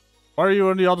 Why are you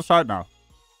on the other side now?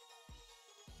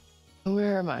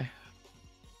 Where am I?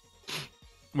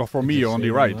 Well, for me, you're on the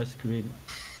right. My screen.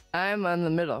 I'm on the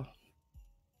middle.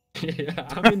 Yeah,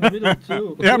 I'm in the middle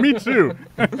too. Yeah, me too.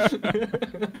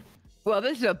 Well,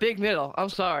 this is a big middle. I'm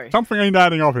sorry. Something ain't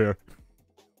adding up here.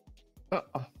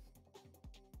 Uh-oh.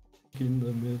 In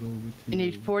the middle with You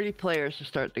need 40 players to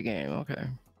start the game. Okay.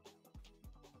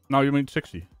 No, you mean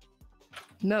 60.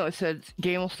 No, it said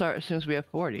game will start as soon as we have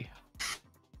 40.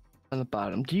 On the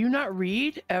bottom. Do you not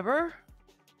read ever?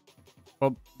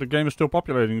 Well, the game is still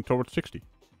populating towards 60.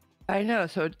 I know,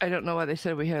 so I don't know why they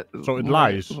said we had... So it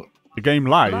lies. The game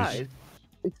lies. Lies.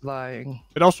 It's lying.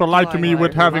 It also lied to me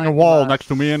with having a wall lying. next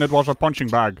to me and it was a punching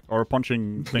bag or a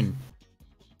punching thing.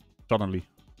 Suddenly.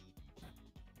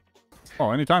 Oh,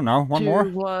 anytime now. One more?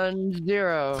 2, 1,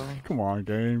 0. Come on,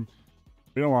 game.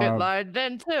 We don't It want. lied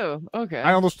then too. Okay.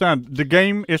 I understand. The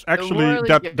game is actually really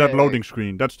that good. loading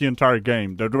screen. That's the entire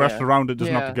game. The rest Yeah. around it is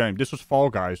not the Yeah. game. This is Fall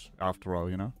Guys, after all,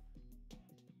 you know.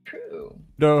 True.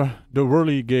 The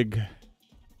whirly gig.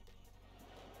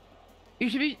 You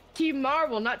should be Team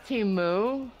Marvel, not Team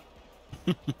Moo.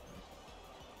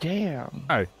 Damn.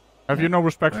 Hey, have you no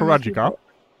respect for Where is she? Ragical?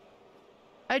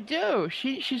 I do.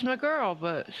 She's my girl,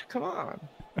 but come on.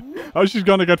 Oh, she's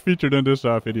gonna get featured in this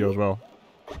video as well.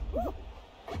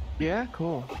 Yeah,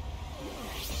 cool.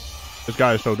 This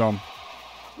guy is so dumb.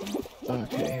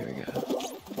 Okay, here we go.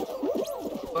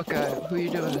 What guy? Who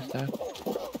you doing this time?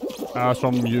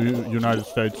 Some United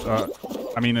States.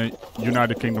 I mean,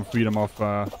 United Kingdom freedom of.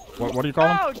 What do you call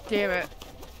him? Oh, damn it.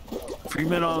 Free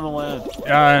men on the land.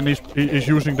 Yeah, and he's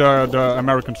using the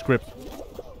American script.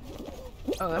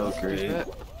 Oh, that's Okay. good.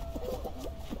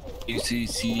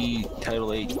 UCC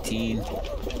Title 18.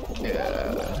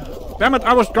 Yeah. Damn it!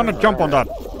 I was gonna jump on that.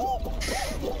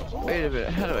 Wait a minute.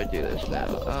 How do I do this now?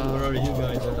 Where are you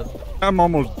guys at? I'm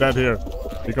almost dead here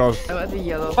because. I'm at the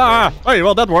yellow. Ah! Hey,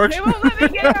 well that works. They won't let me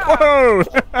get up. Whoa!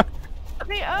 Let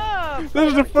me up. This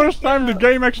is the first time the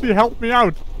game actually helped me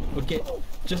out. Okay,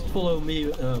 just follow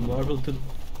me, Marvel, to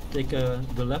take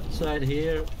the left side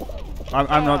here.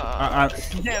 I'm not.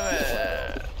 Damn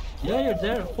it. Yeah, you're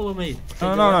there. Follow me. Take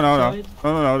No, the no, left no. side.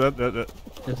 No. That.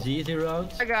 That's the easy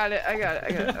route. I got it. Okay.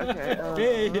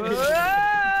 Hey.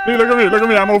 See, look at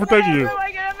me. I'm overtaking you.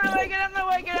 I'm not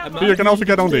waking up. See, you can also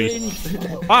get on these.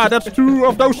 Ah, that's 2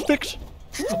 of those sticks.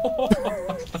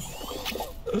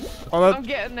 Oh, that, I'm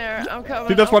getting there. I'm coming.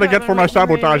 see, that's what I get for my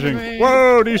sabotaging.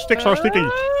 Whoa, these sticks are sticky.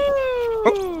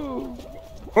 Oh.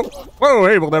 Whoa,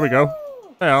 hey, well there we go.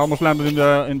 Yeah, I almost landed in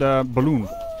the balloon.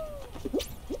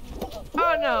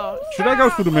 Oh no. Should I go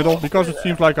through the middle? Because it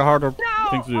seems like a harder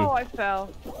thing to do. Oh, I fell.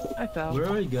 Where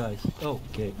are you guys? Oh,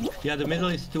 okay. Yeah, the middle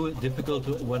is too difficult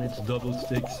when it's double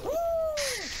sticks.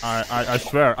 I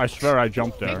swear I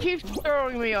jumped there. It keeps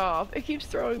throwing me off.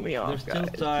 There's still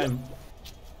guys. time.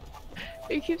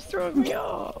 It keeps throwing me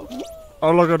off.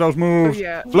 Oh, look at those moves. Oh,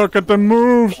 yeah. Look at the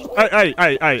moves.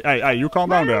 Hey, you calm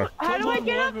down there. How do I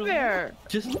get up there?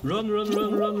 Just run.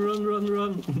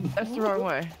 That's the wrong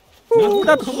way. Ooh,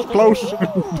 that's close.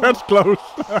 That's close.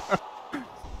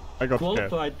 I got scared.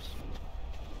 Qualified.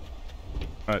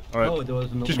 Alright. Oh, there was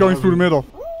She's going through the middle.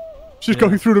 She's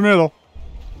going through the middle.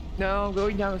 No, I'm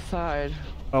going down the side.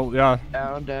 Oh, yeah.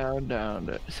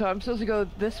 Down. So I'm supposed to go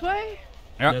this way?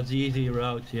 Yeah. That's the easy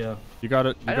route, yeah. You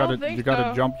gotta jump, you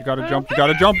gotta jump.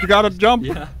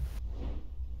 Yeah.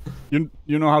 You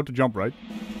know how to jump, right?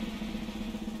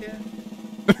 Yeah.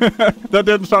 That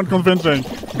didn't sound convincing.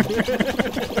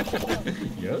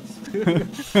 Yes.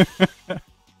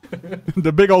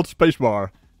 The big old space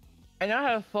bar. I know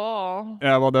how to fall.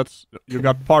 Yeah, well, you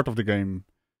got part of the game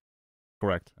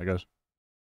correct, I guess.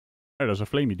 Hey, there's a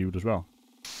flamey dude as well.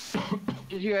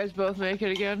 Did you guys both make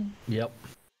it again? Yep.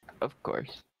 Of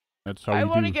course. That's how I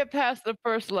want to do. get past the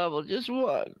first level just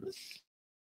once.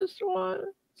 Just once.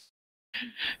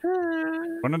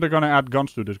 When are they gonna add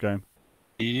guns to this game?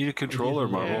 You need a controller,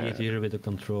 Marvel. It's easier with a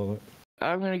controller.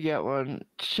 I'm gonna get one.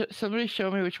 Somebody show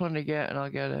me which one to get and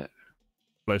I'll get it.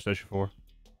 PlayStation 4.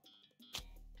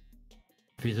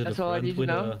 Visit That's a all I friend need to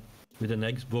know? with an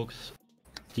Xbox,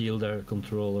 steal their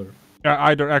controller. Yeah,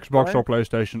 either Xbox What? or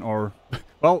PlayStation or...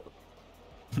 Well,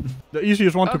 the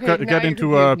easiest one Okay, to now get you're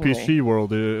into a confusing PC world,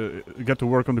 get to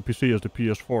work on the PC is the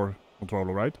PS4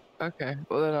 controller, right? Okay,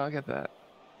 well then I'll get that.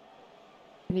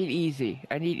 I need easy.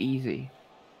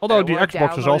 Although I the won't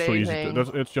Xbox is download also easy.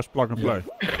 anything. It's just plug and play.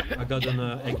 I got an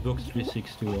Xbox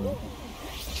 360 one.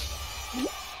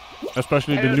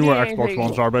 Especially I the don't newer need Xbox anything.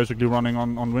 ones are basically running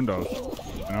on Windows.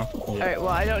 You know? Alright, well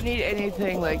I don't need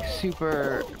anything like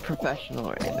super professional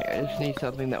or anything. I just need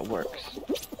something that works.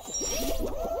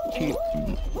 Cheap.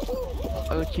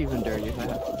 I'll go cheap and dirty if I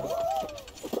have to.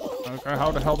 Okay,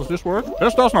 how the hell does this work?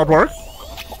 This does not work!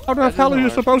 How the That hell are doesn't you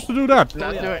work. supposed to do that?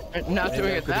 Not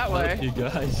doing it that way. You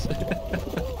guys.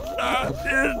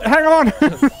 Hang on!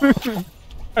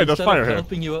 Hey, there's Instead fire of here.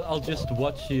 helping you, I'll just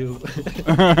watch you.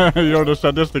 You're the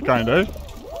sadistic kind, eh?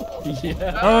 Yeah.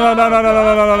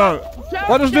 No.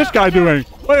 What is this guy doing?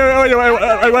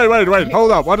 Wait.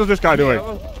 Hold up. What is this guy doing?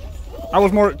 I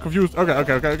was more confused.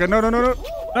 Okay. No. No!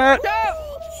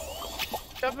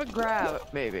 Jump and grab,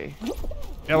 maybe.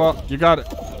 Yeah, well, you got it.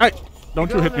 Hey, don't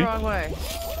you You're hit going me. the wrong way.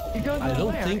 You're going the I wrong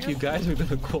don't way, think aren't you guys are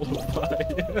gonna qualify.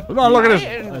 No, look at this.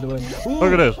 By the way.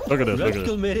 Look at this. Look at this.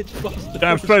 Ragical made it faster.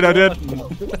 Damn straight I did.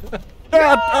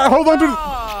 Hold on to the...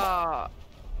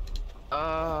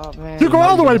 Oh man. You go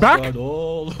all the way back? Start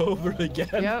all over again.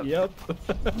 Yep.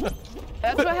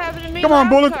 That's what happened to me. Come on,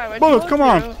 last Bullet. time. I Bullet, told come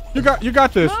on. you. You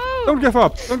got this. No. Don't give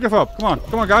up. Come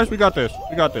on, guys. We got this.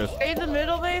 Stay in the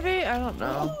middle, maybe? I don't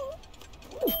know.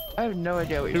 I have no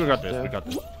idea what you're We got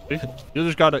this. See? You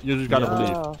just gotta believe.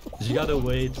 Oh, You gotta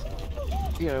wait.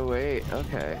 you gotta wait.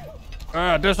 Okay.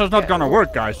 This is not gonna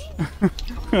work, guys.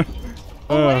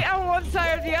 Well, wait on one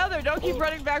side or the other. Don't keep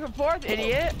running back and forth,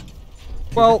 idiot.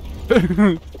 Well,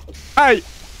 hey!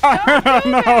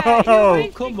 No!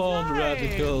 Come on,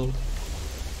 Ragical.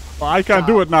 Well, I can't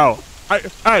do it now.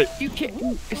 Hey! You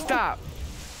can't. Stop.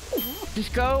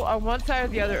 Just go on one side or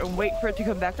the other and wait for it to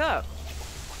come back up.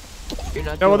 You're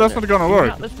not. Yeah, well, doing that's it. not gonna You're work.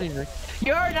 not listening to me.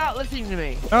 You're not listening to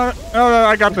me. No,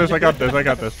 I got this. Okay.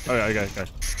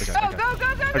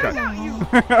 Go. You.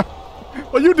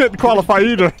 Well, you didn't qualify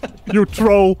either, you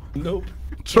troll. Nope.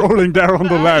 Trolling there on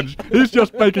the ledge. He's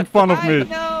just making fun of I me.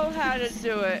 know how to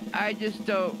do it. I just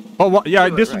don't. Oh, what? Yeah,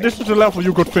 do it this right. is the level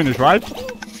you could finish, right?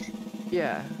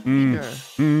 Yeah. Mm.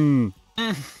 Sure. Mm.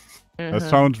 Uh-huh. That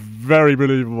sounds very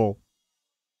believable.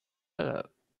 Shut up.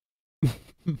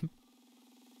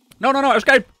 No,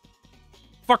 escape!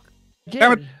 Fuck.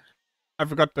 Damn it. Did. I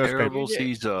forgot to escape. Terrible You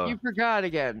seesaw. forgot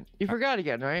again. You forgot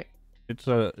again, right? It's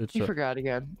You forgot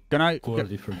again.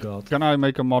 Quality forgot. Can I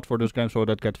make a mod for this game so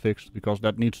that gets fixed? Because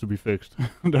that needs to be fixed.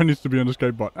 There needs to be an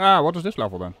escape button. Ah, what is this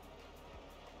level then?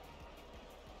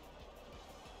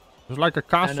 It's like a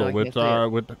castle I with can't see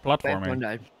it. with Back one platforming.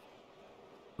 died.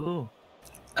 Ooh.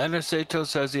 Anasato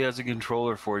says he has a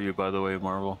controller for you, by the way,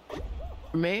 Marvel.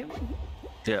 Me?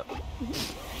 Yeah.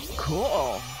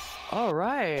 Cool. All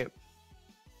right.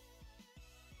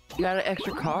 You got an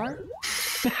extra car?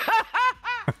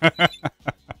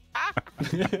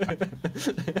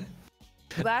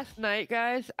 Last night,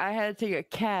 guys, I had to take a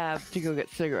cab to go get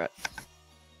cigarettes.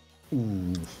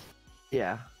 Ooh.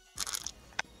 Yeah.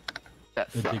 That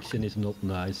sucks. Addiction is not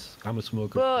nice. I'm a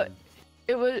smoker. Well,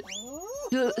 it was...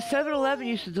 The 7-Eleven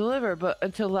used to deliver, but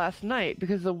until last night,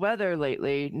 because of the weather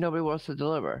lately, nobody wants to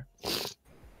deliver.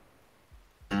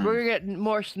 We're gonna get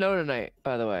more snow tonight,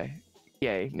 by the way.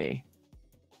 Yay, me.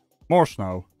 More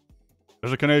snow.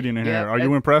 There's a Canadian in Yeah, here. Are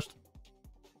you impressed?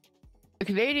 The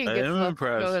Canadian I gets am less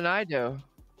impressed. snow than I do.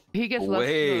 He gets less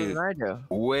snow than I do.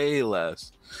 Way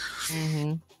less.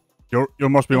 Mm-hmm. You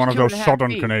must be It's one of those 2.5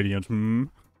 southern feet. Canadians, hmm?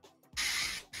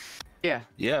 Yeah.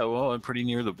 Yeah, well, I'm pretty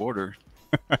near the border.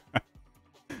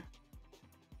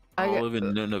 I live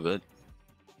in Nunavut.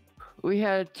 We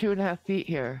had 2.5 feet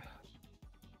here,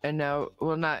 and now,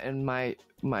 well, not in my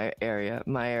area.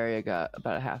 My area got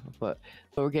about 1/2 foot,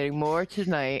 but we're getting more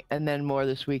tonight, and then more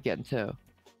this weekend too.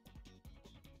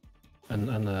 And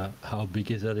how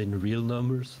big is that in real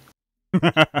numbers?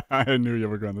 I knew you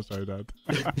were going to say that.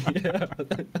 Yeah,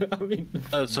 I mean...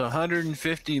 It's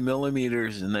 150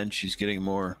 millimeters, and then she's getting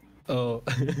more. Oh.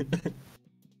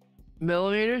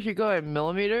 Millimeters? You go in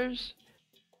millimeters?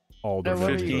 All the No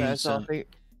wonder you 15 guys all cent. think.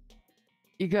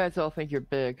 You guys all think you're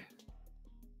big.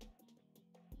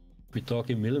 We're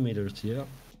talking millimeters, yeah.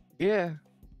 Yeah.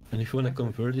 And if you want to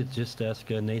convert it, just ask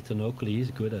Nathan Oakley,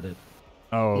 he's good at it.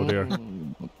 Oh dear.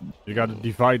 Mm. You gotta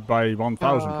divide by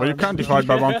 1,000. Well, you can't divide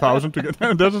by 1,000 to get...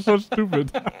 That is so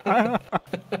stupid.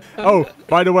 Oh,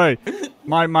 by the way,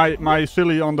 my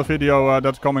silly on the video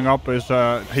that's coming up is...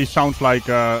 he sounds like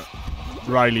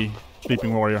Riley,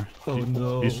 Sleeping Warrior. Oh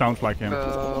no. He sounds like him.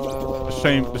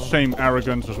 The same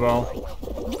arrogance as well.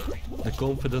 The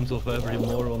confidence of every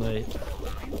moron, eh?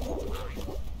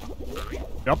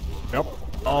 Yep.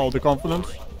 All the confidence.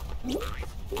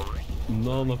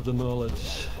 None of the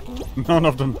knowledge. None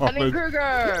of the Dunning knowledge.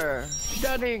 Kruger!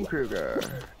 Dunning Kruger!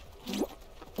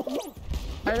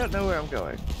 I don't know where I'm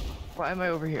going. Why am I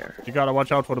over here? You gotta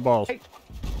watch out for the balls.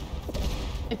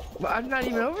 Well, I'm not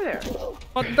even over there.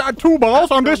 What, 2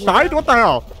 balls on this side? What the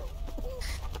hell?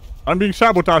 I'm being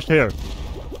sabotaged here.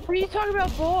 What are you talking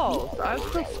about balls? I'm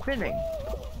still spinning.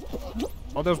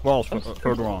 Oh, there's balls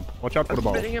further on. Watch out for the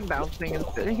balls. Spinning and bouncing and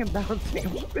spinning and bouncing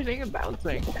and spinning and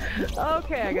bouncing.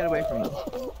 Okay, I got away from them.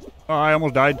 Oh, I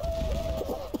almost died.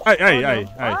 Hey.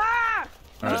 Ah!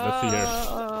 Alright, let's see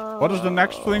here. What is the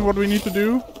next thing what we need to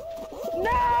do?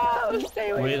 No! Stay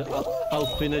away. Wait,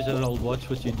 I'll finish and I'll watch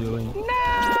what you're doing. No!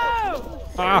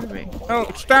 Ah, Stay with me. no,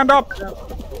 stand up!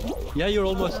 Yeah, you're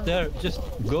almost there. Just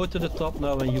go to the top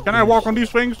now and you Can I walk on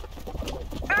these things?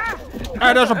 Ah,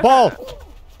 there's a ball!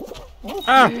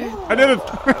 Ah, I did it!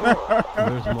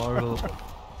 There's Marvel.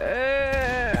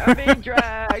 I'm being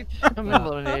dragged. I'm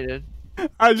eliminated.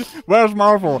 Where's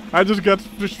Marvel? I just get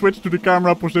to switch to the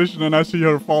camera position and I see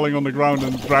her falling on the ground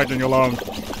and dragging along.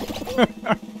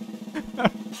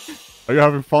 Are you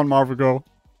having fun, Marvel girl?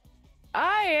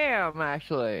 I am,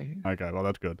 actually. Okay, well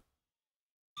that's good.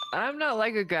 I'm not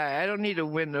like a guy. I don't need to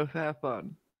win to have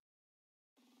fun.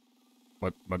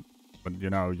 But you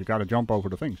know, you gotta jump over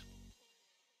the things.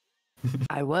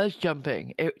 I was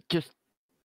jumping. It just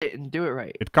didn't do it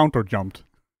right. It counter jumped.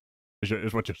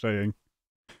 Is what you're saying.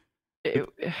 I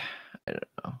don't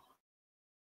know.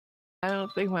 I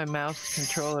don't think my mouse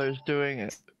controller is doing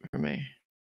it for me.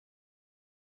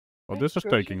 Well, this is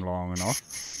taking long enough.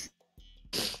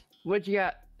 What you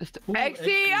got? Ooh, Egg egg seed!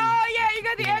 seed. Oh yeah, you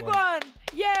got the Yeah, egg one. one!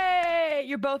 Yay!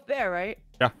 You're both there, right?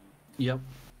 Yep.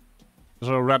 There's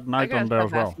a red I knight gotta on there as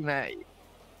stop well. asking that.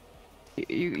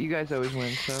 You guys always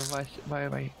win, so why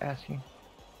am I asking?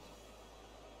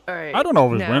 Alright. I don't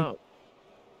always win. now,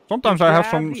 Sometimes I have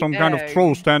grab some the kind of egg.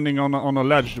 troll standing on a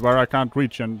ledge where I can't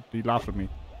reach and he laughs at me.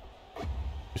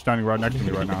 He's standing right next to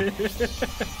me right now.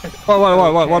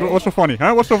 What's so funny?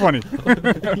 Huh? What's so funny?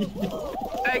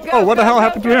 Oh, what the hell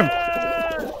happened to him?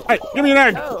 Hey, give me an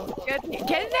egg! Oh, get an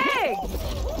egg!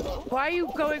 Why are you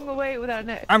going away without an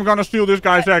egg? I'm gonna steal this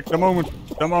guy's egg the moment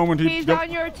he... He's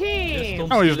on your team!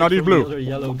 No, he's not, he's blue.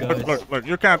 Yellow guys. Look,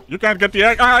 you can't get the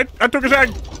egg. I took his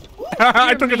egg!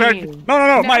 I took his mean. egg!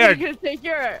 No, my Now egg! You're gonna take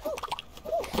your...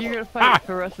 You're gonna fight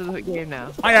for the rest of the game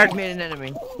now. My egg. You made an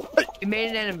enemy. You made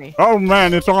an enemy. Oh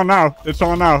man, it's on now. It's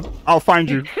on now. I'll find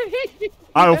you.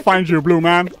 I'll find you, blue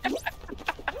man.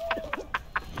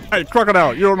 Hey,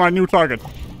 crocodile, you're my new target.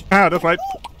 Ah, that's right.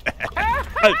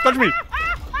 Hey, touch me.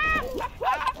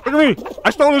 Look at me. I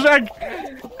stole his egg.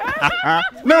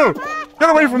 No, get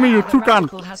away from me, you toucan.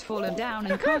 Ragical has fallen down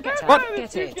and can't get up. What?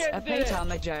 Get it? A plate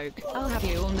armor joke. I'll have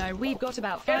you all know we've got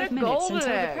about Get 5 a minutes golden until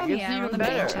the egg. It's premiere on even the main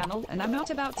better. channel, and I'm not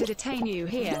about to detain you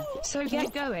here. So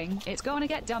get going. It's gonna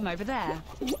get dumb over there.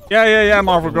 Yeah,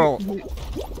 Marvel girl.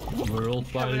 We're all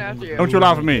fighting. after you. Don't you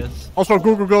laugh at me. Yes. Also,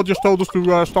 Google girl just told us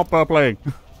to stop playing.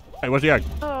 Hey, where's the egg?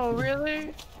 Oh,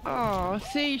 really? Oh,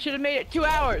 see, you should have made it 2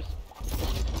 hours.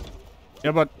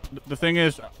 Yeah, but the thing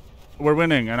is, we're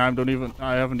winning, and I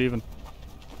haven't even.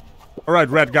 All right,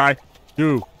 red guy,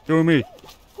 you and me.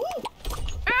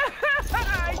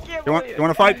 I can't You want believe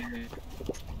to fight?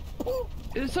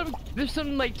 There's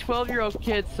some like 12-year-old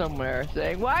kid somewhere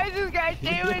saying, "Why is this guy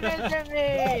doing this to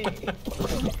me?"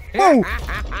 Oh!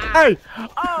 Hey!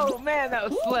 Oh man, that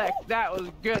was slick. That was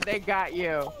good. They got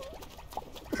you.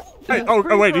 Hey!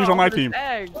 Oh wait, he's on my team.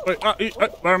 Wait,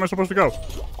 where am I supposed to go?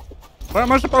 Where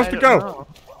am I supposed to go?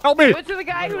 Help me! What's to the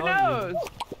guy who knows?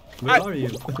 Where are you?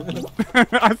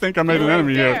 I think I made an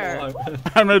enemy here.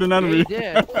 I made an enemy.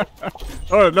 Yeah,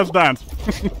 Alright, let's dance.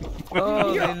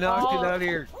 Oh, they knocked it out of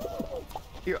your.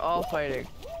 you're all fighting.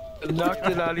 Knocked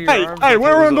it out of your arms. Hey, like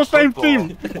we're it on the was a same football.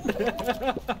 team.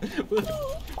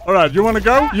 Alright, you wanna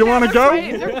go? You wanna go?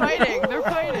 They're fighting. They're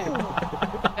fighting.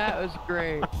 That was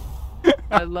great.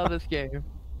 I love this game.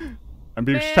 I'm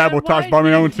being Man, sabotaged by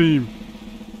my own team.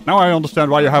 Now I understand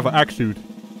why you have an axe suit.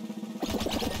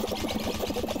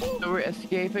 So we're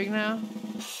escaping now?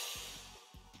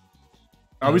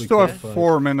 We we still have can.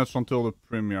 4 minutes until the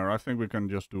premiere. I think we can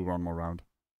just do one more round.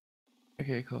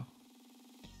 Okay, cool.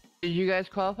 Did you guys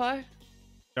qualify?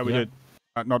 Yeah, we Yeah. did.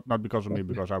 Not because of me,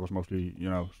 because I was mostly, you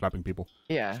know, slapping people.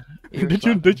 Yeah.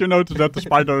 Did you notice that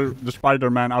the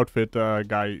Spider-Man outfit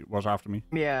guy was after me?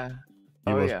 Yeah.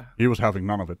 He was having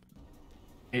none of it.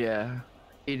 Yeah.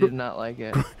 He did not like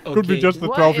it. Could be Okay, just a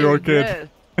What 12-year-old is kid. this?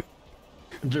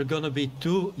 there are gonna be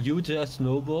 2 huge ass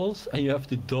snowballs, and you have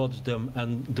to dodge them.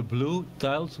 And the blue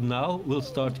tiles now will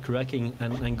start cracking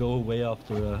and go away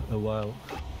after a while.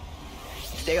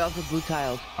 Stay off the blue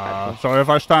tiles. So if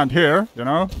I stand here, you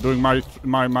know, doing my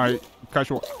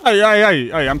casual.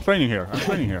 Hey! I'm training here.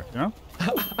 You know.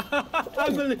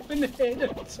 I'm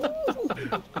eliminated.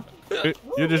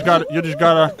 You just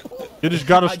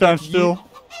gotta stand still.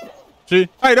 See?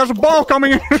 Hey, there's a ball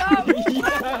coming in.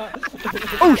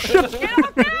 Oh shit!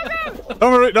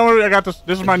 Don't worry, I got this.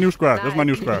 This is my new square. This is my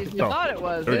new square. You So, thought it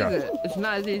was, here we is go. it? It's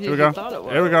not as easy here we as go. you thought it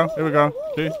was. Here we go.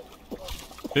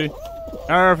 See?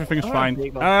 Everything is I want a fine.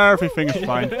 bagel. Everything is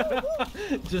fine.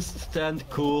 Just stand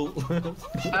cool.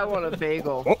 I want a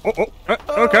bagel.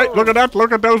 Okay, look at that.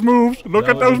 Look at those moves. Look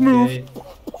at those moves.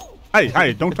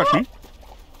 Hey, don't touch me.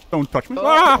 Don't touch me.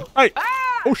 Ah, hey.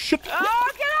 Oh shit. Oh,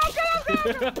 get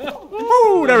out!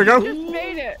 Ooh, there we go. Just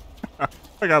made it.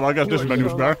 Okay, well, I guess this is my new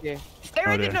square. Stay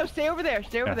right there. No, stay over there.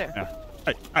 Stay over there.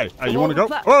 Yeah. Hey, you wanna go?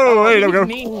 Flat- Whoa, hey, there we he's go.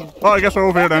 mean. Well, I guess we're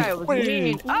over here That guy then. was Whee.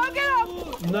 mean. Oh, get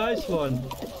up! Nice one.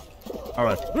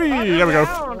 Alright. There we go.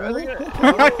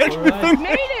 You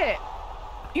made it!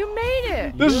 You made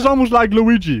it! This is almost like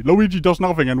Luigi. Luigi does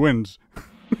nothing and wins.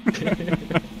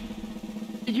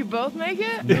 Did you both make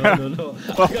it? No.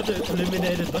 I got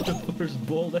eliminated by the first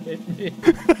ball that hit me.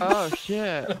 Oh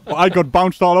shit. Well, I got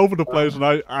bounced all over the place and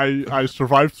I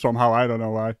survived somehow. I don't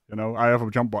know why. You know, I have a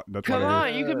jump button. That's Come what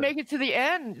it on, you can make it to the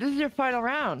end. This is your final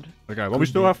round. is. Okay, well, we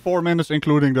still have 4 minutes,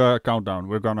 including the countdown.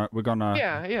 We're gonna.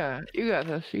 Yeah. You got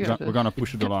this. You got this. We're gonna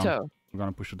push it along. Tiptoe. We're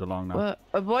gonna push it along now. Well,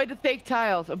 avoid the fake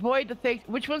tiles. Avoid the fake.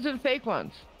 Which ones are the fake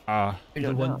ones? Ah, You The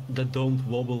don't one know. that don't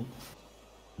wobble.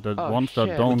 the Oh, ones that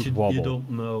shit. don't But you wobble. don't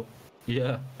know.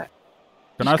 Yeah.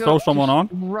 Can I Just throw go- someone on?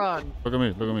 just Run. Look at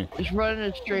me. Look at me. Just run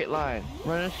in a straight line.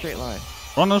 Run in a straight line.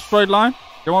 Run in a straight line?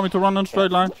 You want me to run in a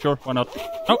straight line? Sure, why not?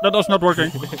 No, that's not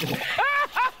working.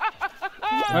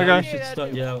 Okay. Should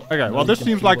start, yeah. Okay, well this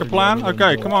seems like a plan.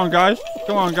 Okay, come on guys.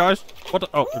 Come on guys. What the,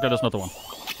 oh, okay, that's not the one.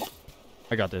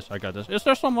 I got this. Is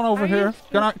there someone over Are you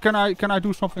here? Can I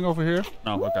do something over here?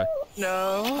 No, okay.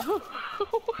 No.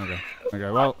 Okay,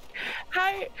 well,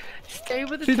 Hi. Stay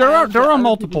with the see tiles there that are other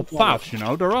multiple people follow. paths, you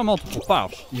know. There are multiple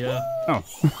paths. Yeah. Oh.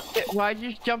 Why'd you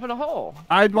just jump in a hole?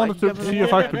 I wanted to see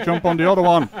if I could jump on the other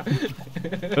one.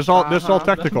 It's all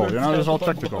tactical, you know, it's all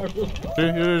tactical. See,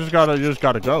 you just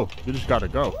gotta go. You just gotta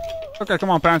go. Okay, come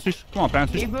on, pansies. Come on,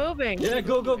 pansies. Keep moving. Yeah,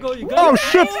 go, you got Oh it.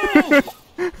 shit!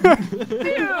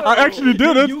 I actually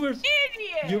did it. You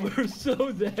Idiot! were so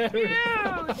there. You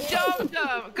jumped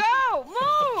him. Go!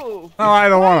 Move! No, I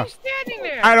don't Why are wanna. you standing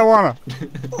there? I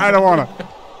don't wanna.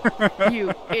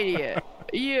 You idiot.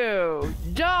 You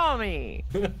dummy.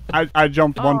 I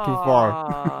jumped one too far.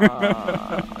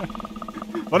 Aw.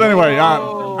 But anyway,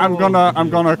 I'm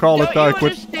gonna call it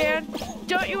quits.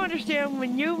 Don't you understand?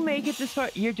 When you make it this far,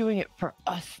 you're doing it for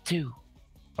us too.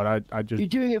 But I just You're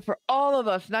doing it for all of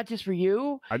us, not just for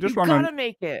you. I just you wanna- gotta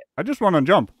make it. run and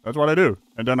jump. That's what I do.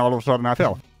 And then all of a sudden I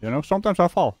fell. You know, sometimes I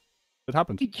fall. It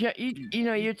happens. You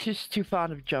know, you're just too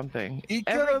fond of jumping. You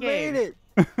Every could have game. made it.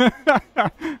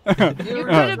 You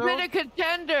could have been a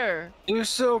contender. You're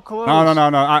so close. No.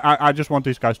 I just want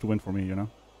these guys to win for me. You know,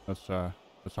 that's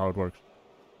how it works.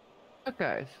 Look,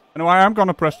 guys. Anyway, I'm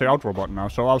gonna press the outro button now.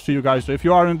 So I'll see you guys if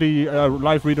you are in the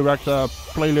live redirect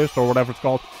playlist or whatever it's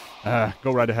called.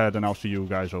 Go right ahead, and I'll see you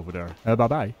guys over there. Bye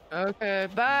bye. Okay,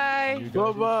 bye.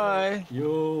 Bye bye.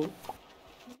 Yo.